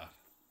there.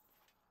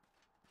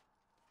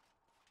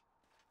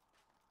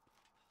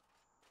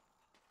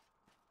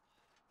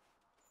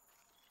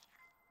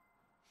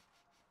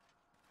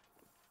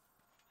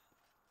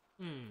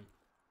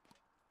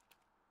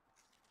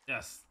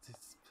 Yes,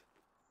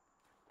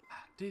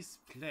 this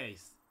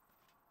place,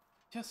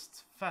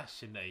 just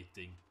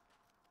fascinating.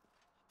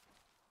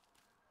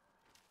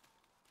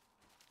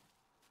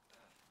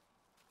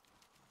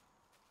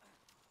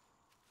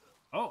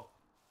 Oh,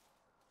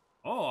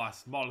 oh, a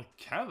small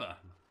cavern.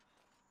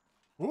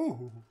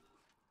 Ooh.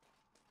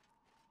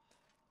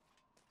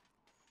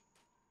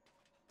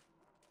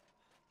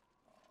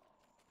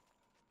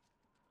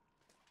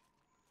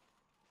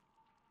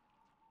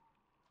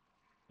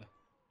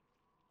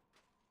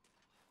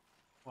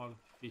 Small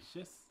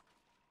fishes.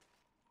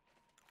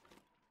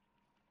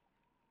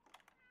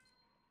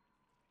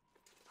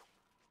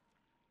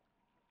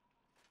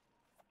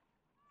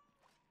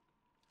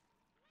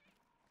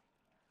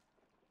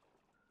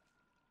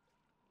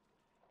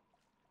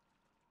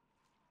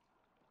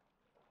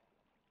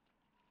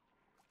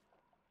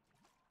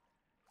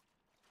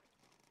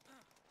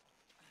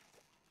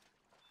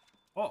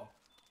 Oh,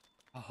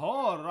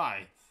 all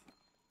right.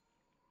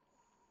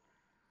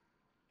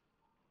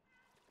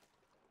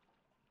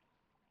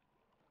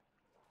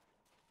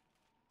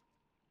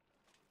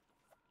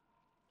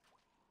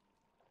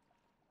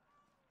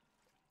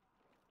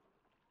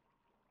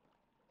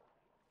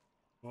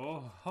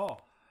 Oh, oh.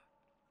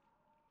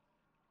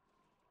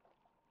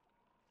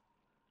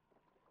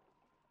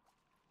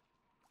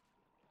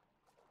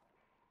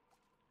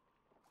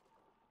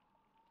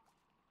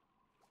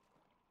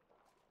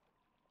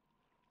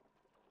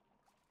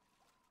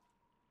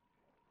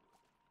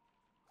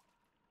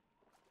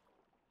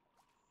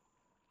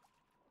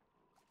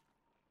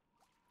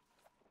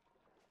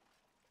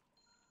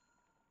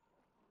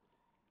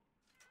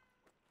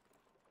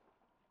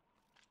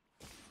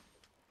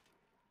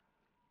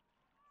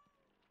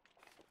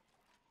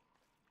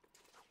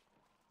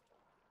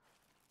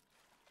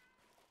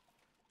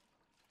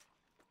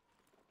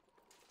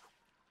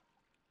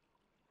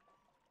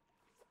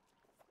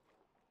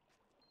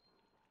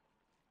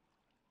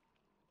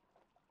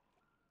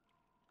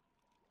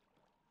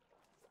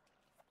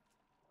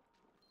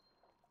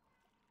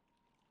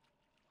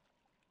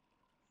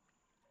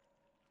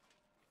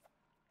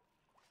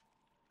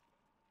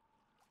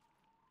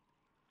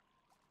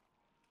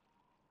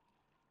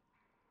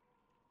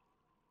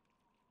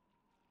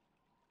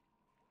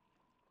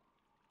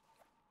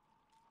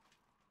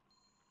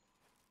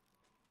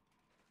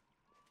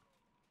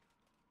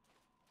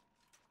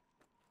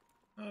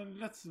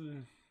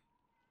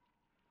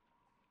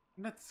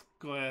 Let's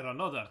go here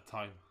another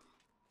time.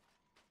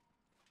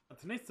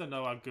 At least I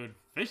know a good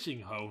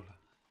fishing hole.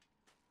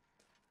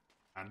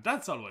 And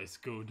that's always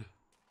good.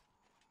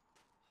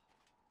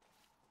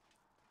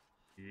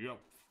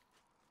 Yup.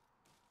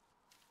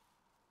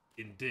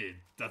 Indeed,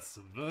 that's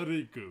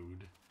very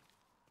good.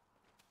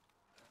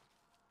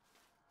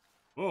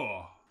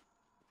 Oh.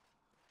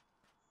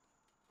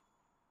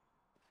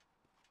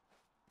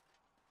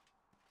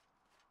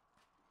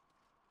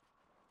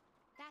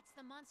 That's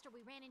the monster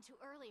we ran into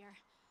earlier.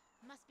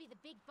 Must be the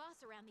big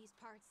boss around these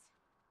parts.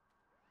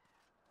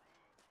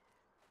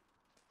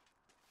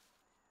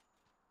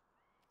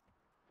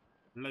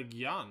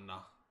 Legiana.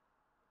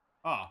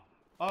 Ah,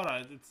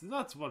 alright, it's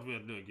not what we're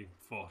looking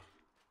for.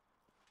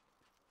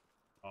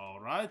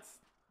 Alright,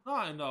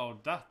 I know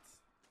that.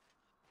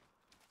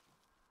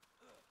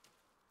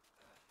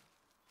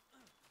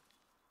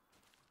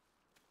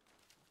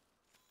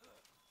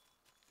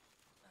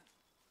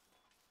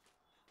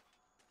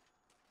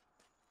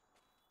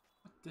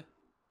 What the?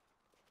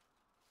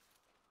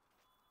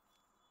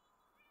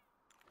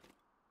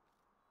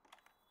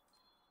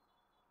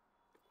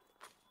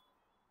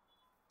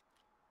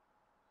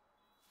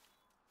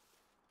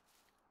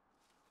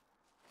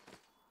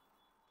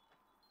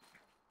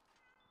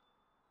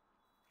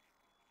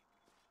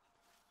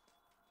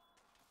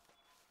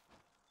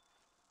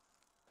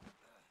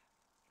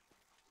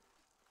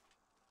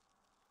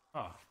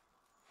 Ah.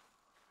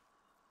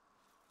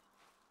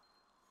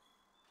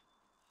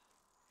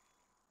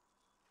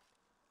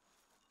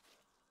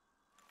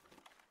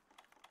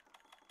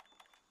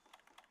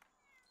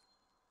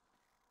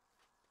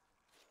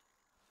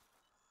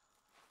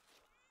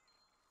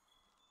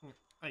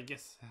 I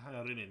guess I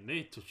really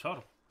need to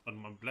sharpen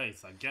my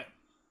blades again.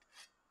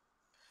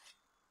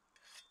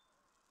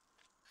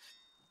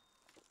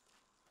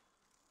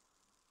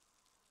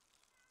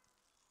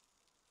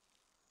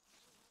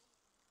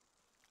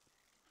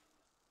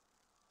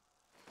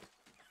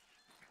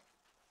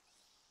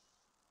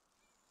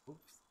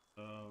 Oops.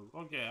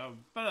 Okay, I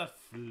better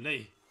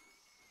flee.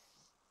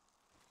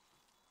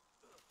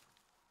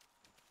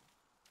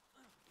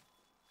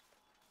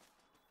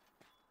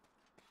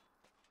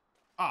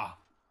 Ah!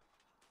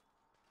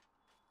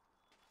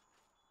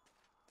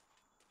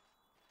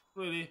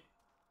 Really?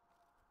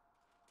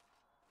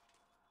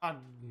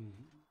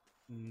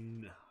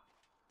 N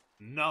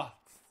not.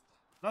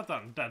 Not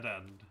on dead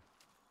end.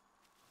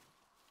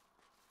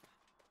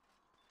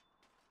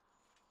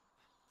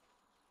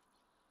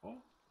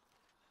 Oh?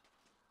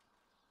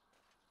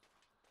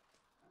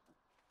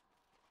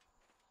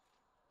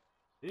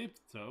 Deep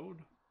toad?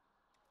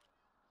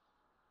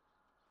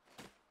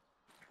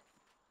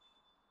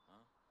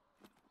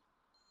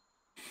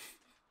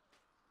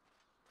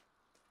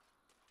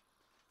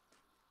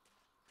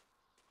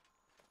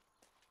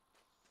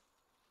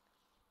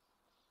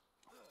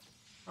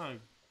 Huh? Oh.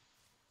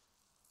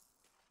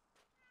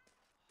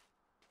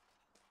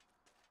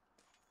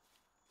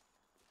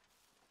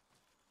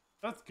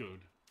 That's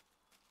good.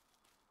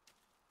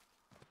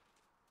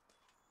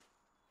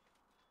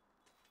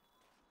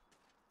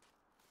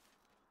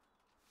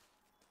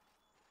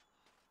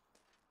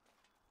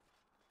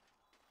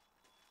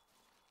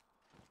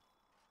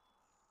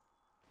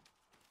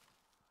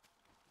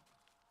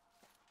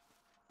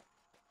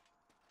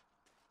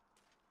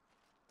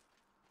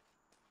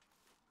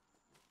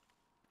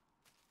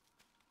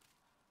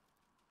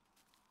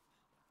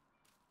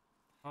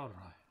 Alright.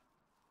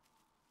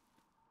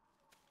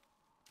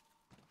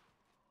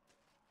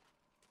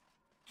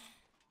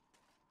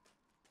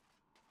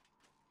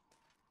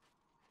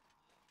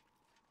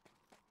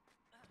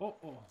 Oh,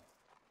 oh.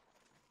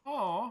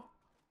 Oh.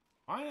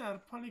 Hi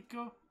there,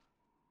 Panico.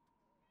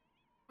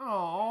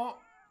 Oh.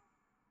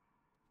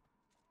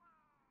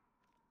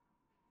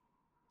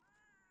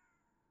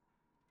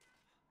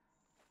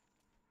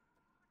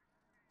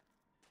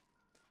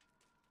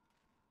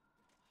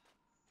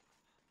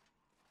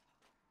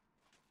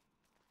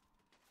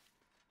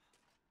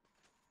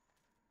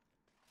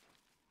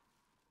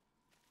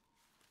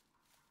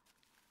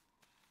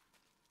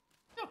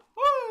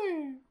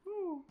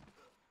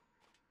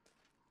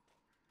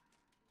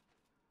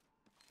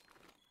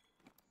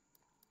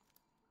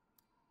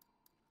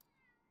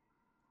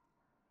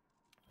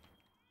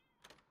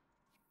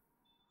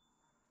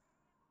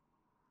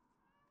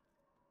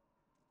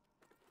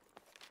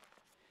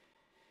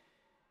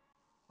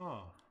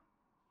 Oh.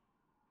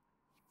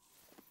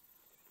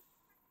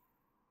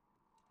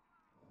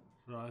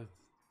 Right.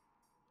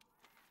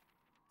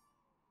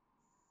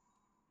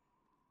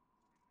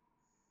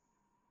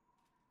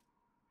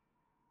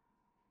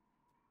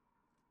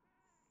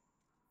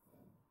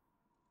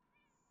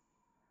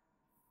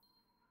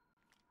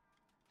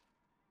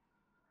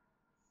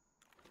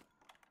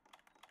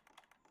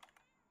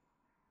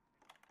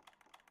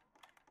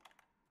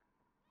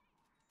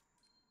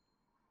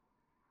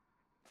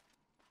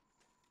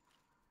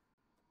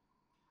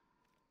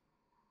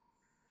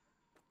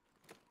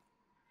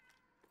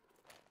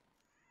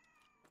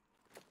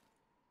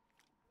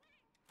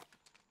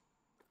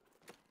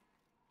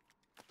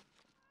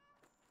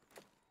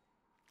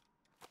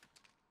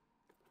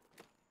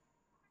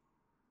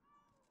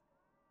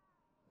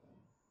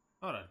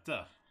 Alright,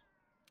 there.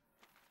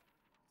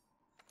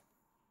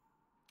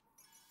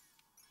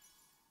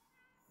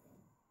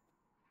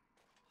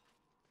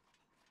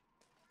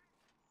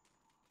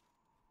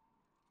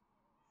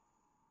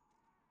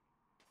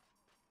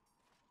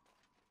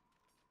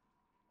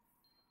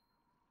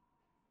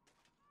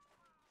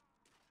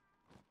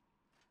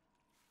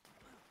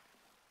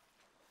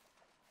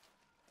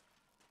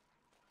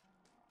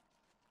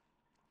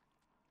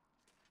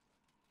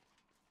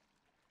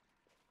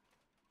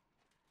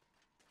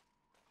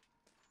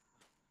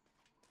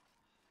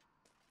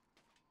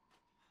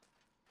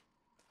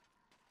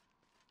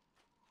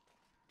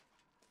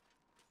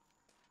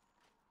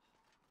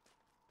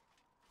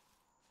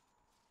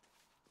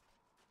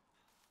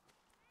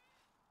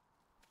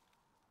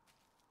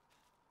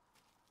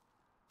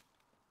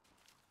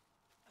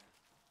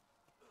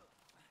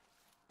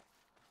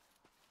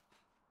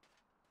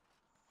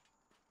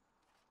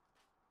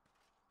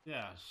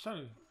 Yeah,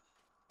 shall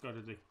go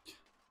to the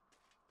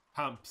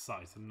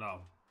campsite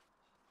now.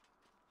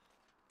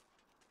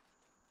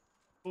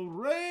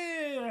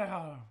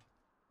 Hooray!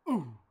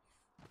 Ooh!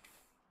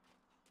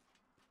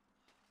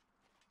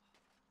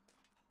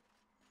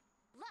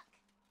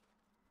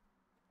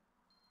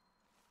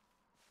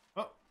 Look,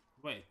 Oh,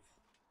 wait.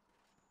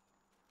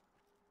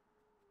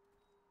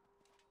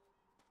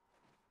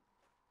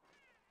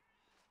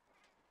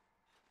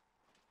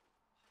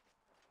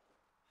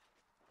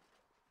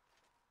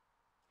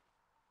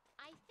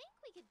 I think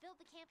we could build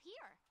the camp here.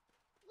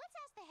 Let's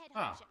ask the head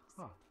Ah,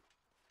 honchos.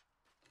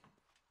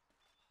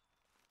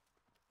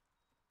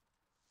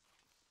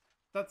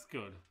 that's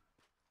good.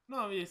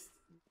 Now we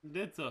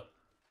need to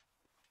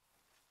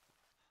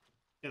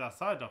get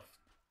aside of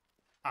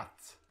at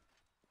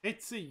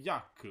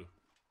tala-ya-ku.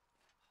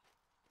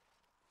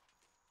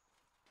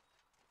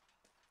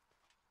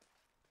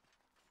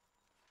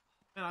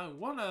 And I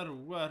wonder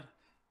where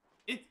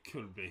it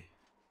could be.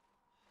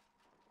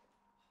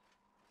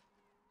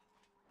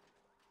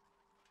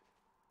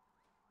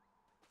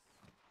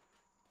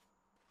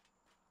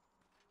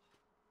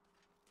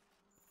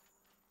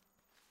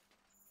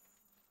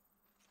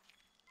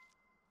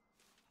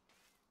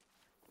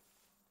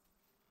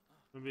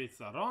 Maybe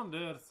it's around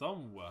there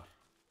somewhere.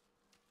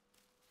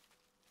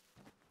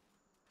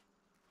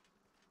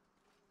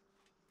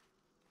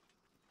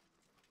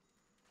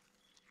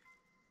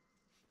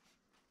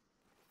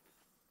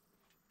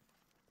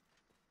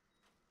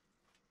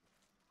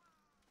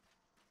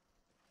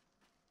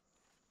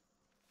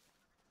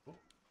 Oh.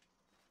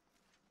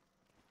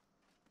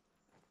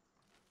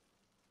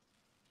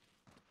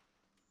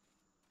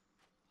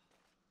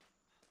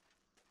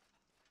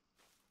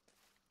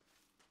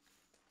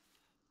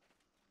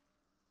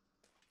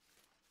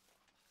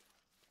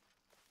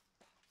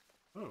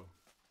 Oh.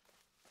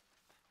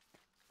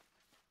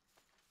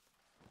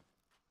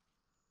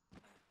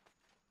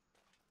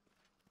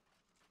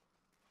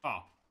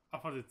 Ah, I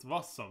thought it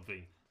was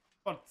something.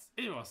 But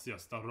it was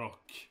just a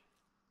rock.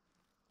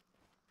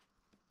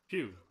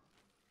 Phew.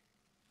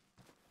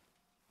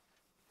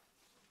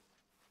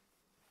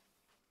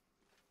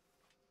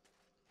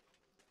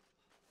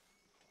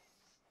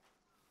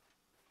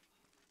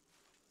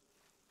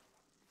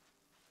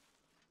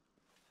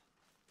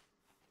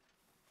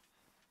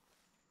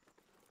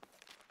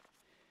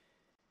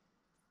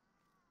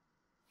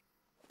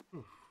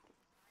 Oof.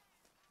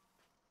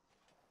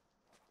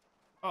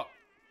 Oh.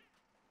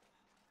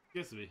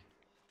 Excuse me.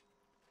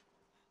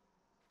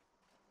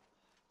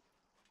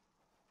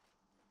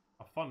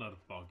 A funner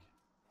bug.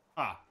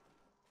 Ah.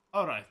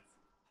 Alright.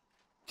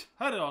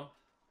 Carry on.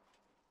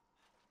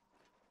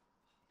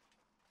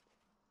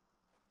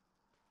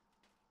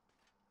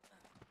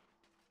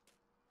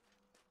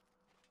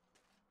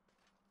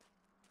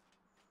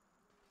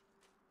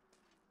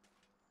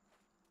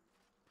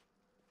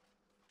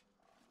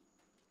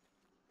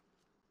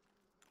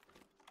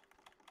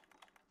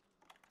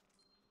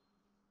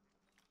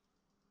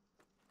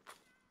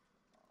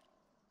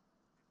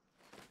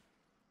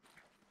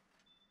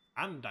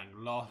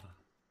 Andanglar.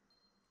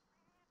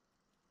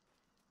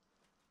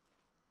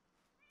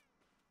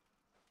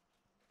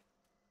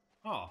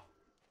 Ah.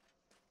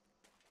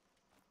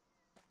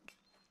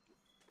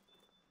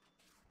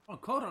 Oh,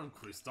 coron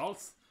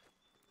crystals.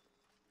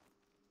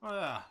 Oh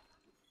yeah.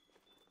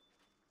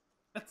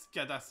 Let's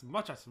get as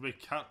much as we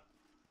can.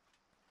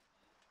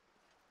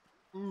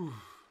 Ooh.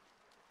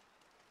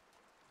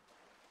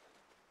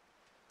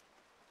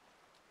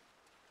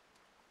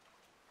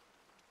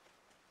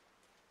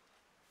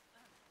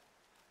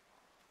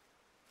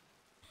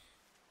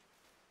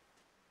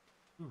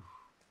 Ooh.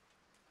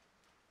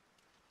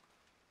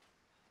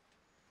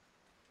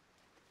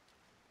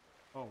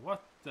 Oh,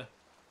 what the?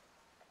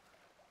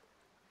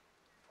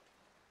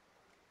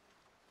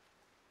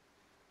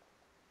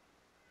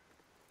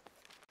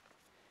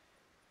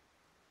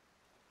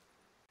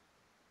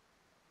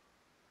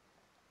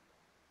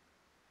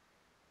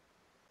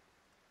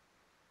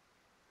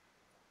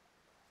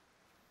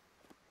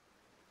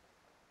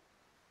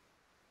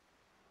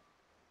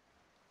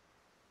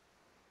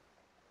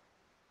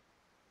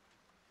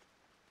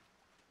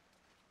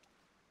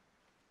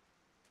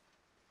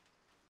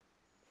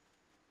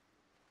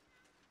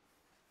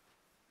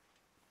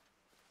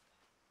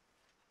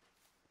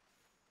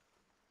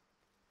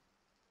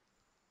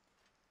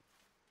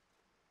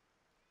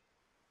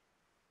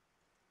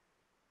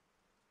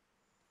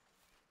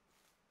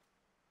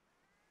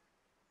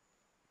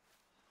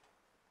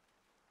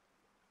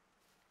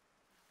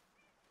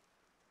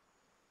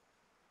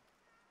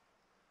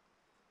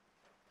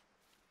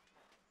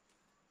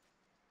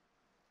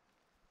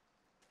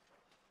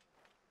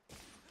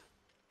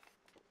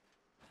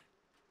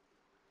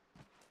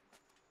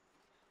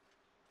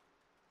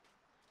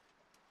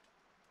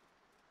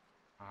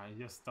 Ah,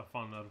 just a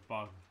funner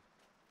bug.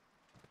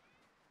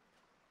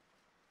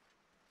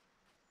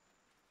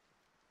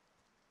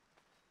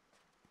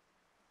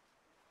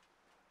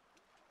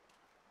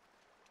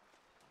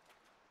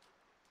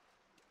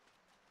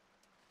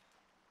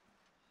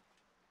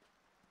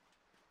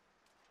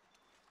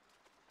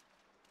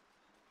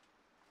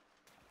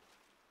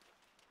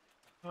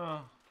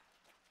 Ah.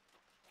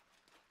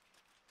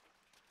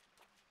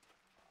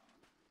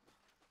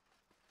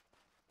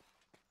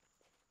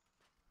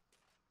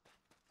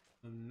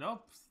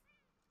 Nope.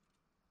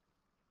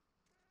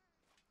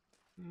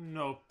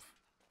 Nope.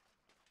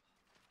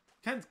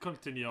 Can't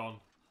continue on.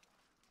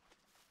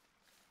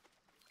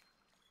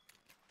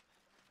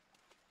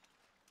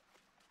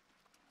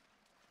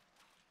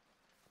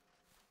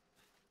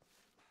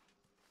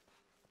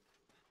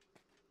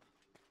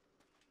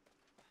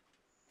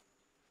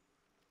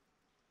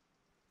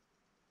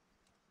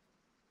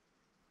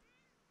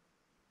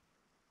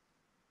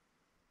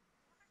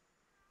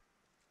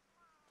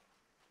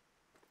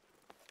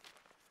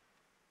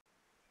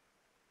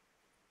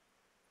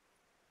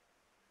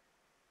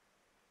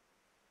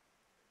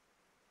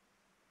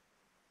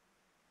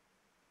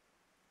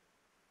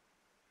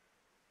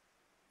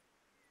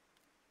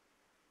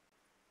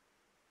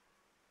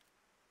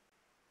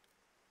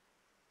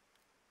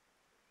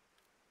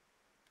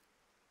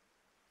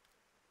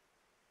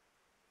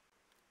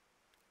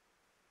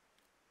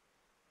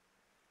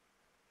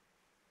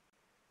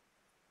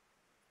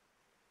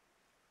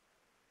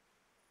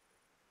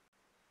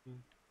 Mm.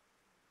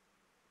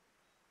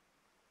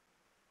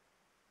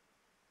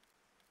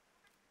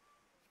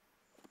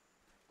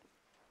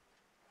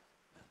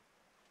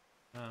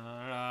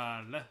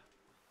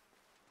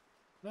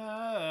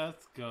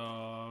 Let's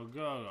go,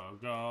 go, go,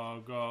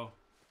 go, go.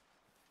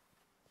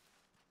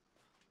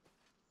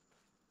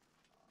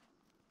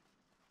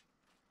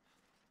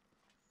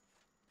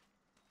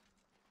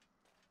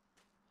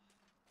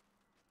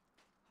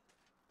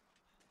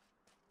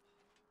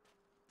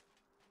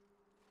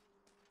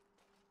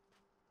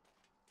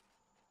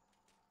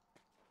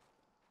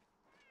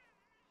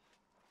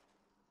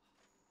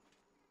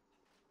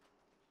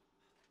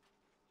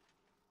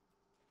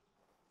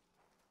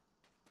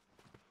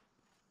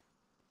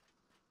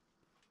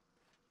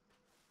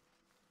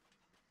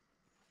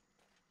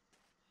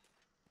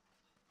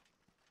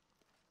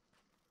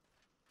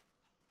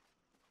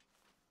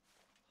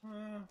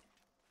 Uh,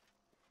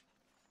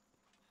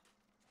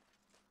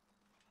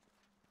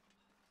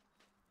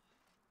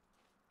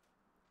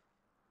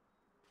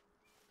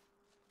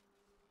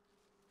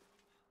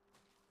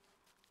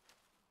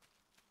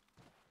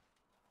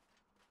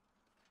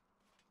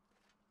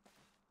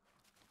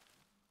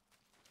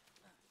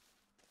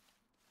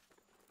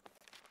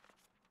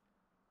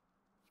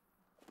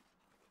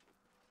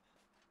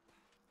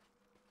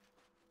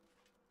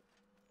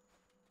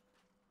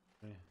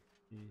 okay.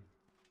 Mm.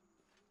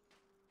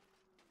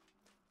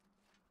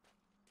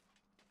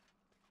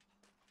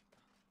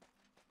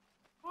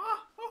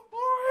 Ah,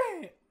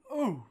 oh,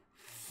 oh.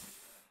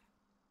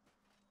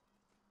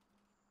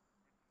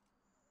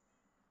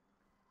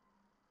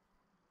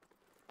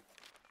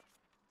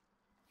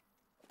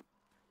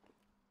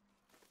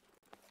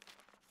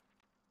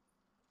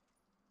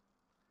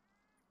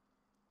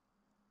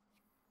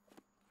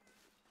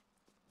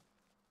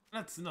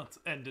 Let's not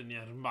end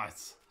near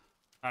mice.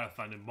 I'll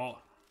find more.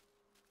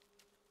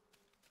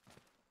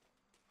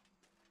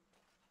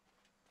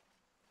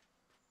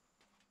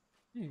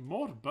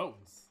 More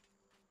bones.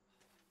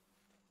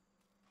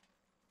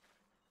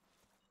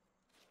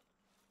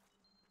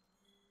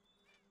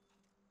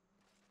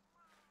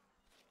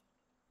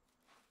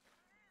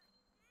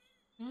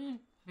 Hmm.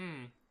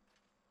 Hmm.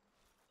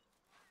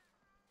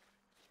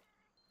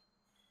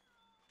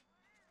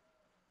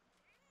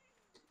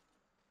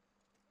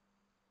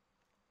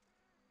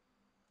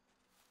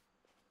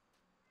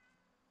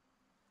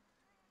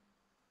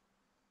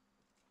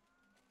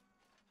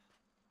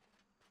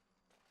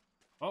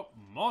 Oh,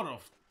 more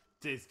of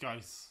these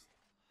guys.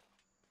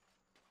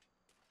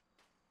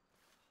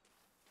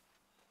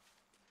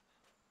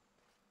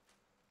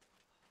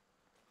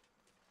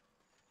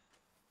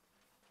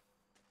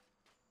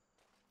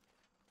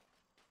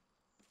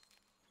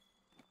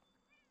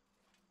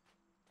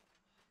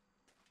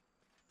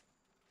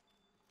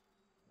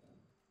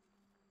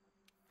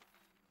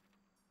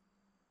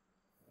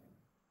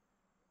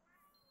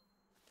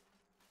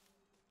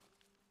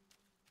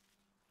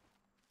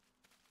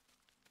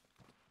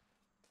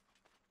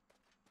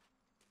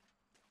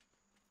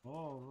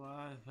 All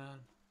right then.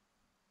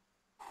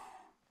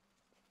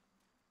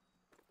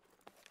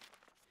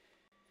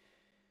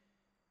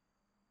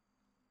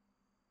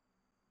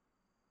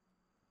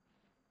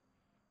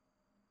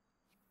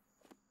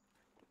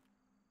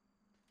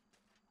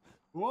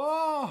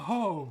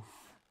 Whoa!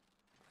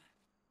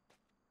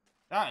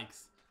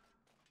 Thanks.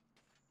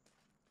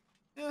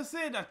 You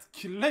see that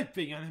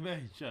clipping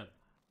animation?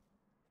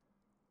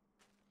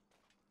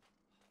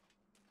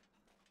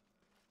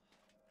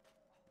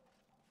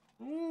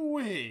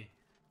 Ooh-wee.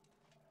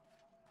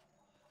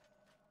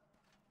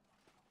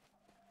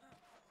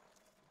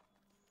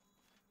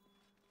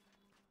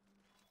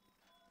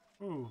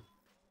 Ooh.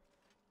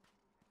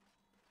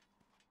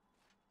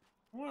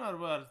 Wonder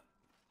where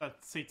that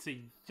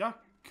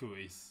tala-ya-ku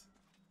is.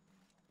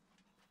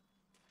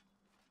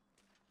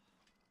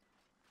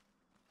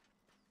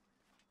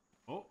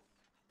 Oh.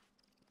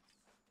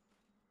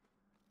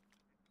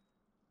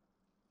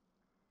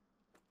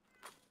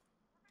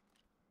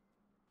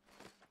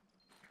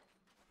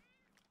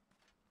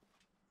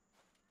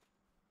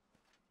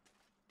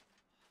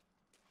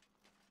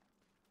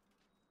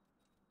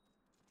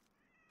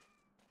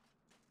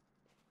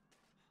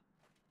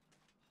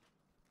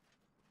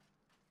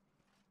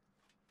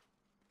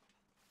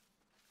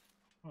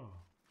 Oh.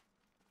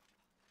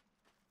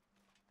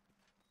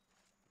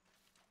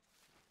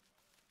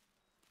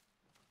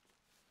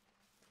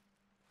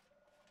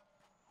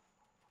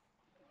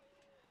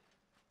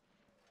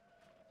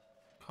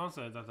 Can't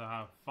say that I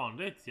have found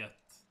it yet.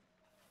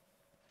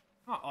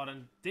 Oh,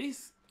 aren't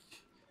these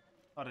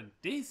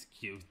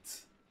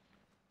cute?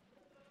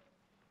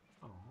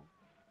 Oh.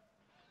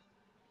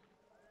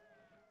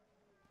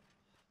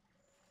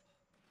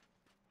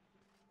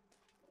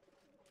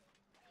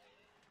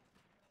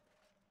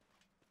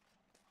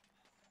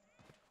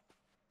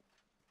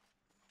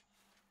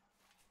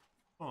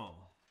 Oh.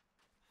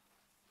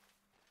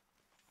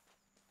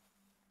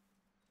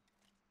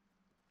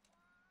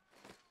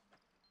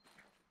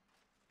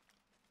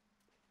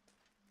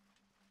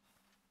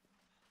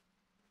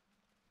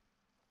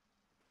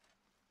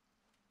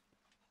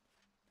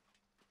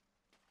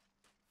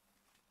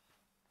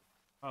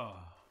 Oh.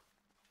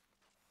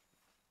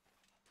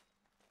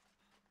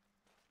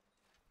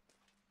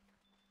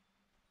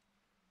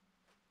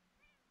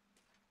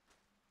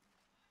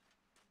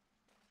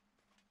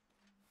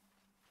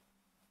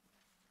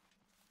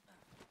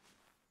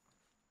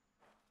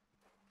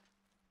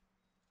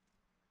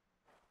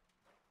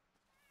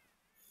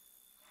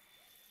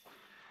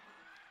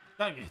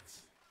 Dang it.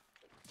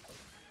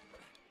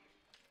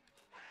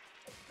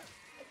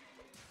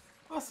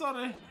 Oh,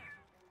 sorry.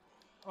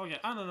 Okay,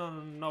 I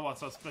don't know what's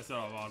so special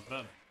about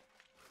them.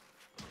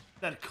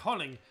 They're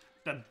calling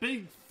the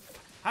big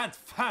fat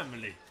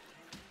family.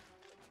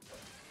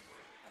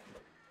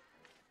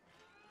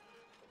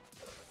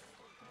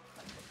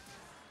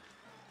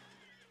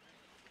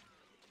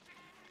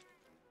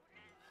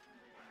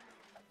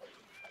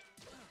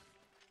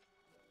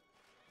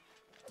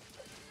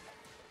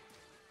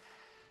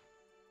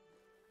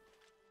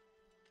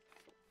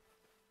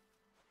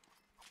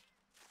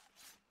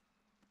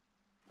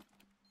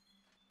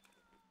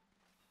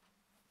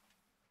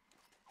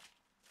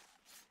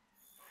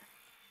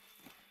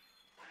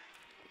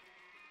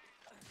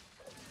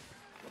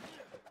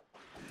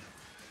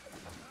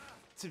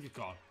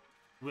 Typical.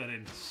 We're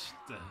in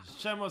the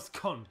Shamus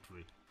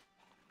country.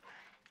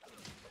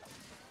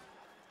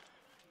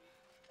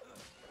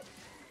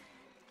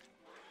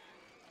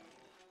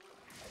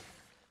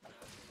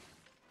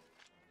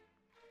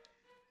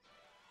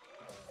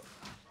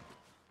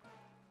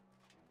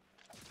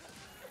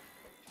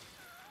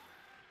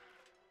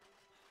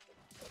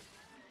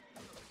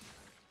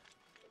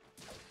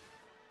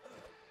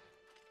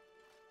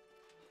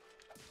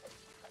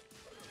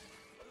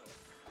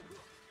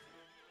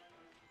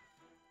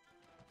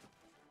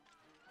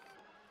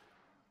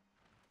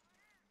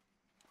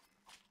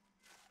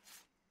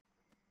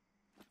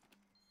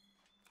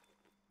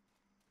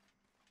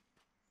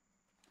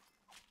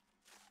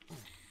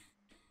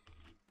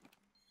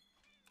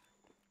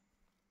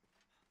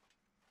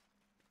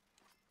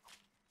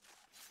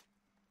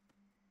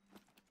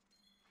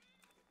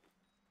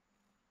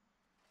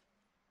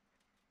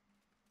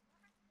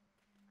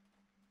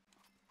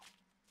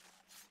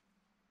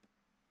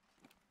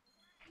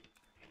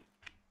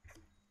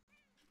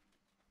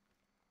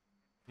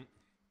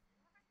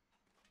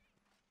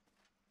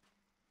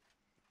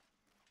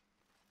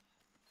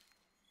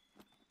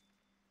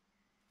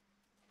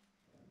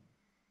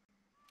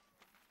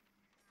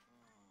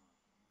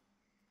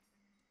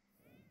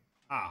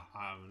 Ah,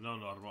 I have no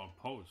normal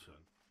potion.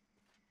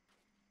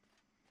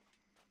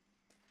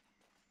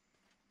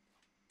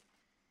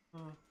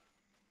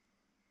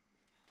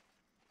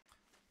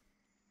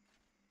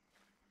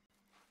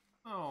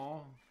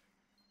 Oh.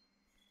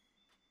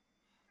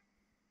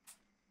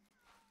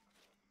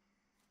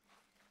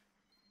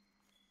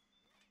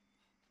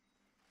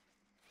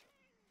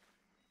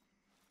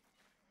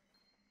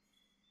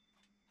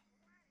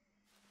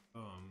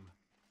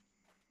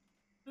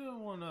 I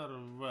wonder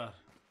where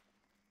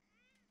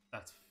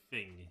that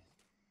thing is.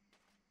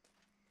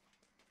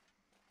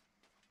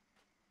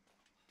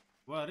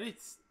 Where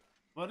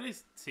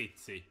is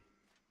Tsitsi?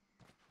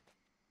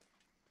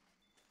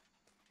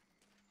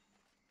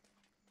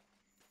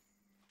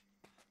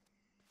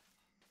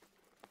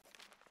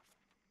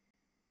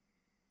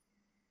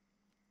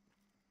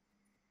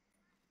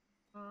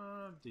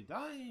 Did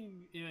I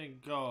even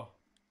go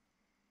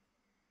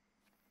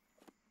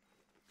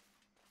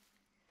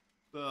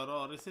there,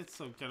 or is it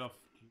some kind of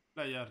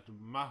layered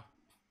map?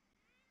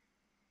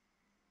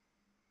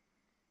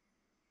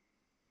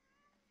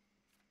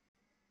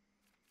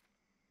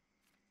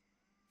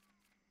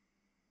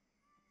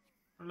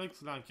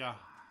 Looks like I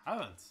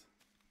haven't.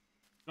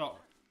 Oh.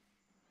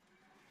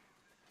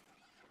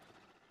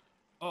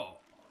 Oh.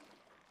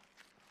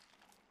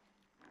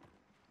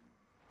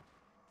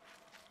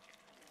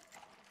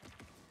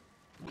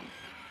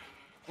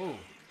 Oh.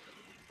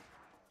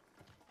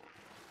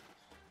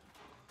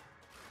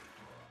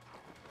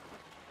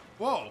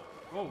 Whoa.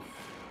 Oh.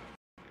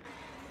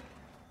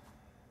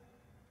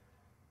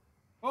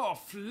 Oh,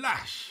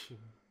 flash.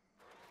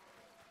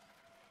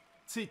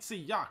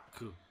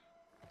 Tala-ya-ku.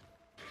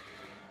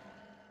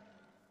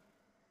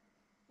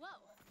 Whoa.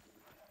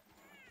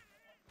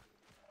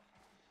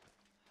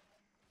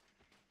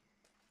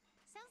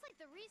 Sounds like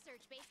the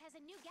research base has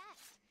a new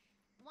guest.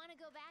 Want to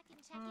go back and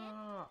check in?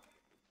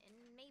 And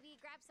maybe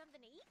grab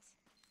something to eat?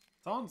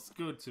 Sounds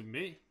good to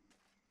me.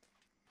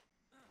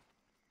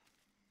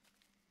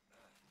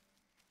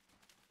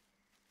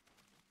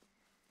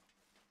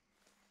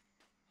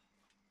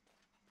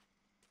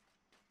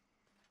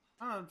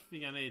 I don't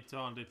think I need to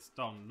hunt it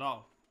down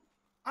now.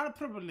 I'll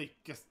probably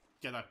just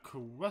get a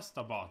quest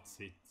about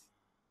it.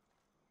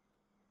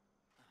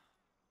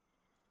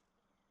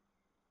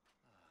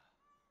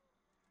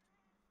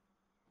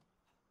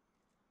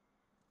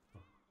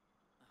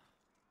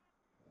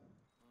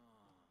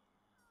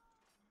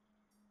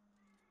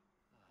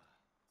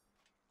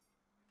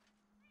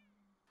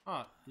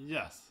 Ah,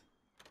 yes.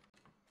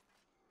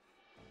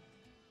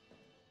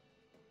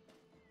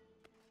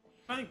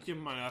 Thank you,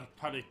 my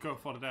Palico,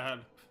 for the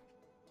help.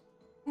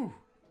 Ooh.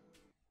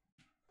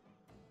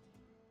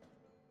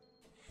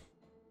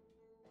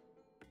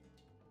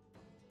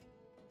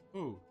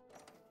 Oh.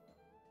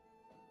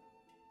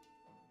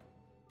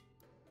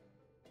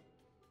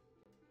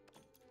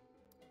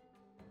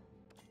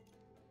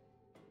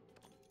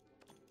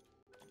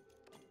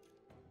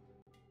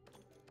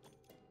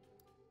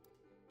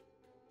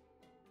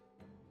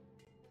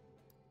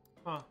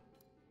 Huh.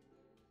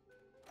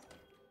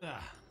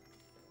 Ah.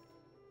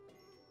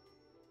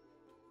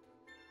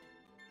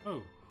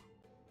 Oh.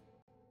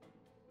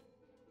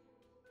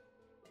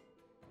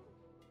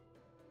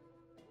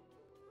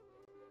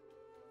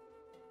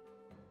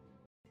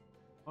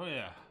 Oh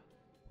yeah.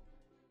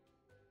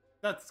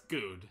 That's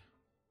good.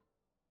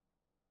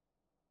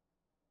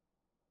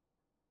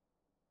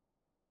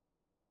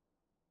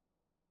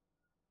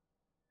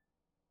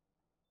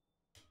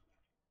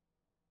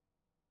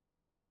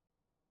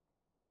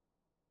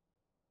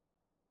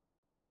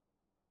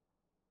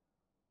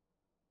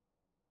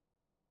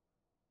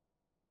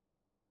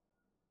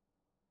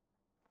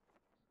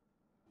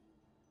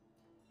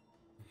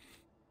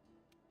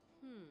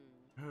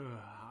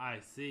 I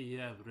see you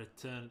have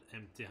returned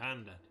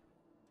empty-handed.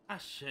 A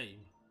shame.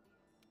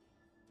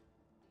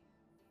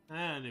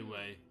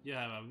 Anyway, you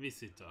have a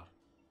visitor.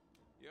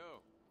 Yo.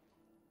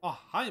 Oh,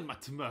 hi,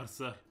 Matt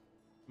Mercer.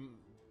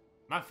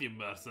 Matthew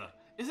Mercer.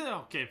 Is it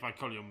okay if I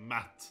call you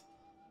Matt?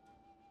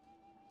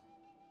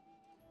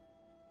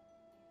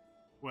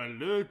 Well,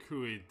 look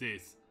who it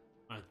is.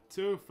 My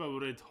two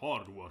favorite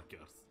hard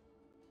workers.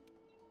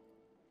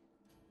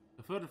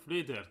 The first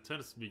leader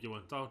tells me you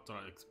went out on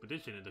an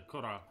expedition in the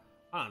Coral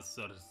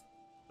Answers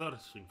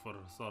searching for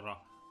Sora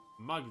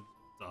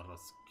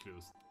Magdara's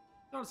clues.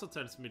 He also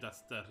tells me that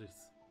there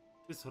is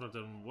this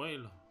rotten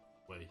whale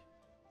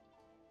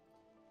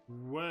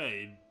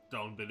way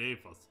down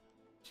beneath us.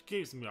 Which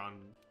gives me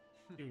an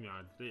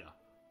idea.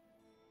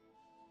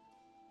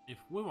 If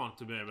we want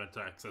to be able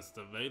to access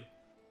the whale,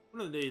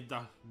 we'll need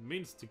the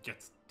means to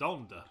get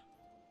down there.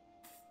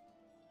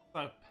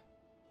 I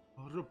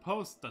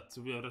propose that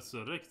we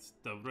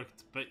resurrect the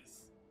wrecked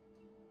base.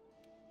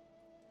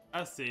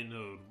 As in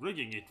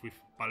rigging it with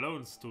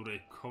balloons to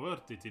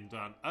convert it into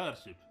an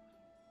airship,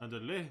 and the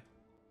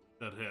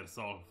leader here's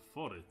all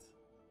for it.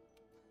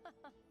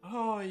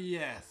 Oh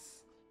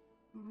yes,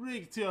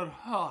 rig to your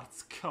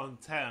heart's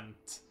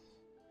content.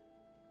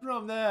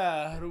 From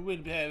there, we'll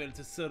be able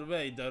to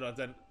survey the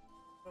rotten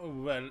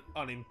well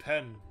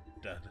unimpeded.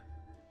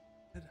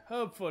 And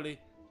hopefully,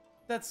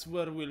 that's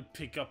where we'll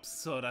pick up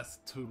Sora's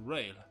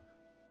trail.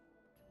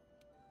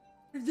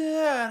 The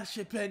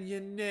airship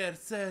engineer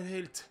said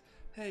he'll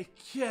take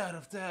care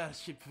of the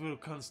airship for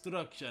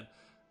construction.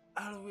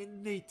 All we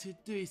need to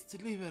do is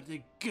deliver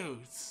the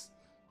goods.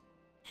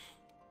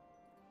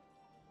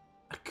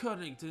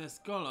 According to the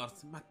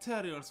scholars,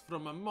 materials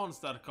from a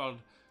monster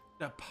called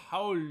the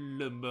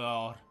polymer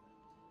are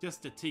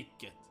just a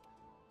ticket.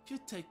 If you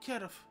take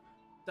care of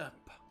the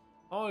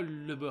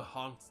polymer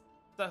hunt,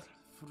 that'll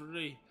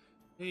free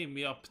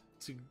me up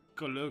to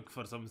go look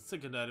for some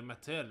secondary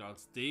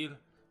materials deal.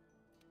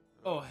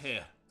 Oh,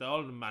 here, the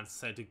old man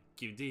said to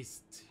give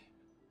this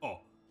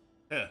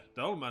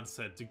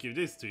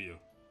to you.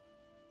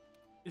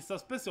 It's a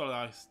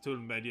specialized tool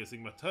made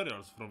using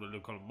materials from the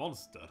local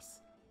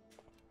monsters.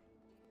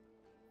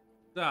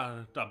 There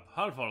are a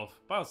handful of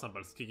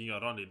biosamples kicking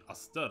around in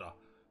Astera.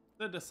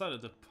 They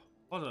decided to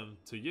put them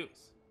to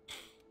use.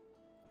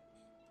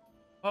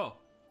 Oh.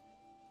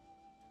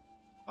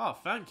 Oh,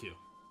 thank you.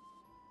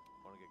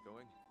 Want to get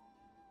going?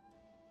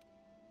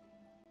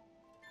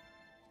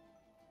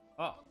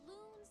 Oh.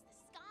 Balloons, the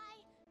sky,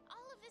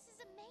 all of this is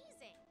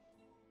amazing.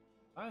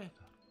 Right,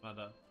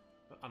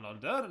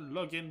 another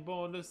login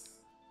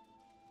bonus.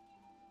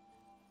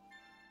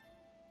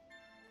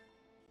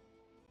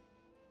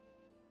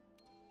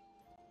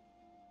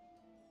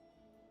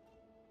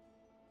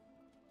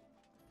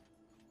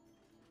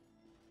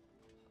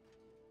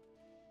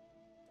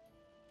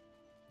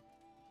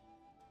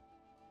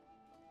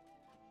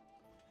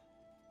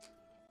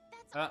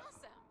 That's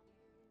awesome.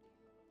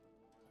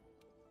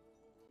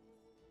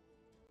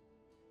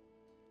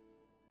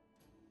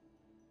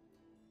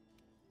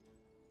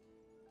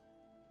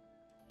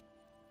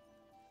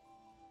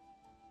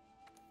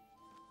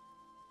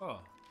 Oh.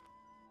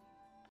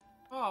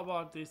 How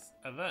about these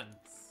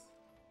events?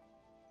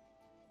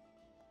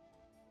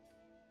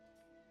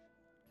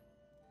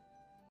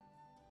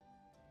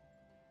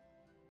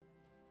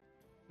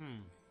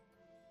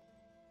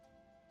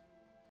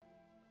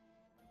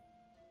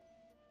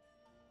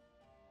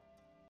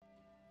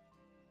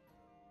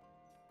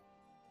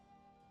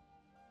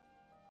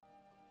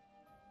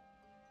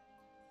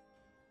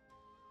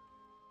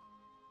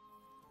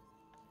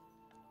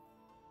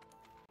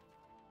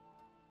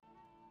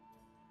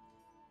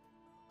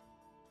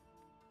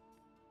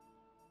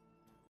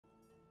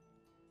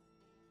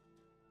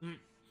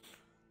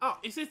 Oh,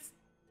 is it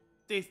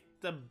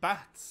the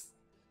bats?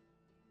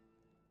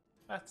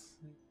 That's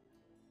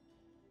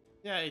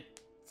yeah,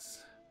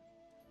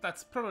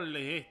 that's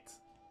probably it.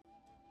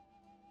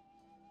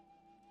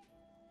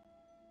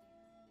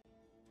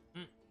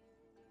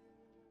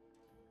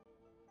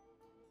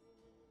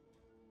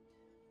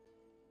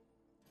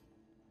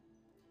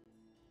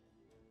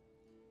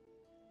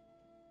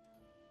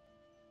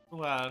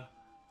 Well,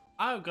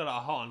 I'm gonna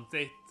haunt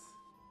it.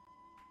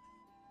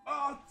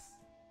 But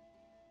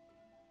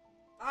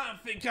I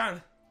think I'll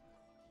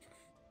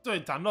do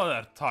it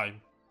another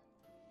time.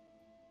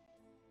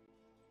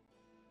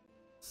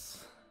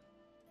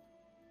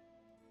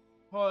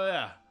 Oh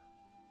yeah,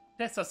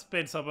 this has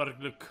been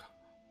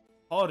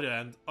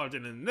cyborg-lucario and on the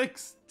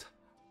next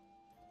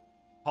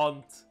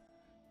hunt.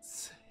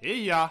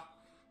 See ya!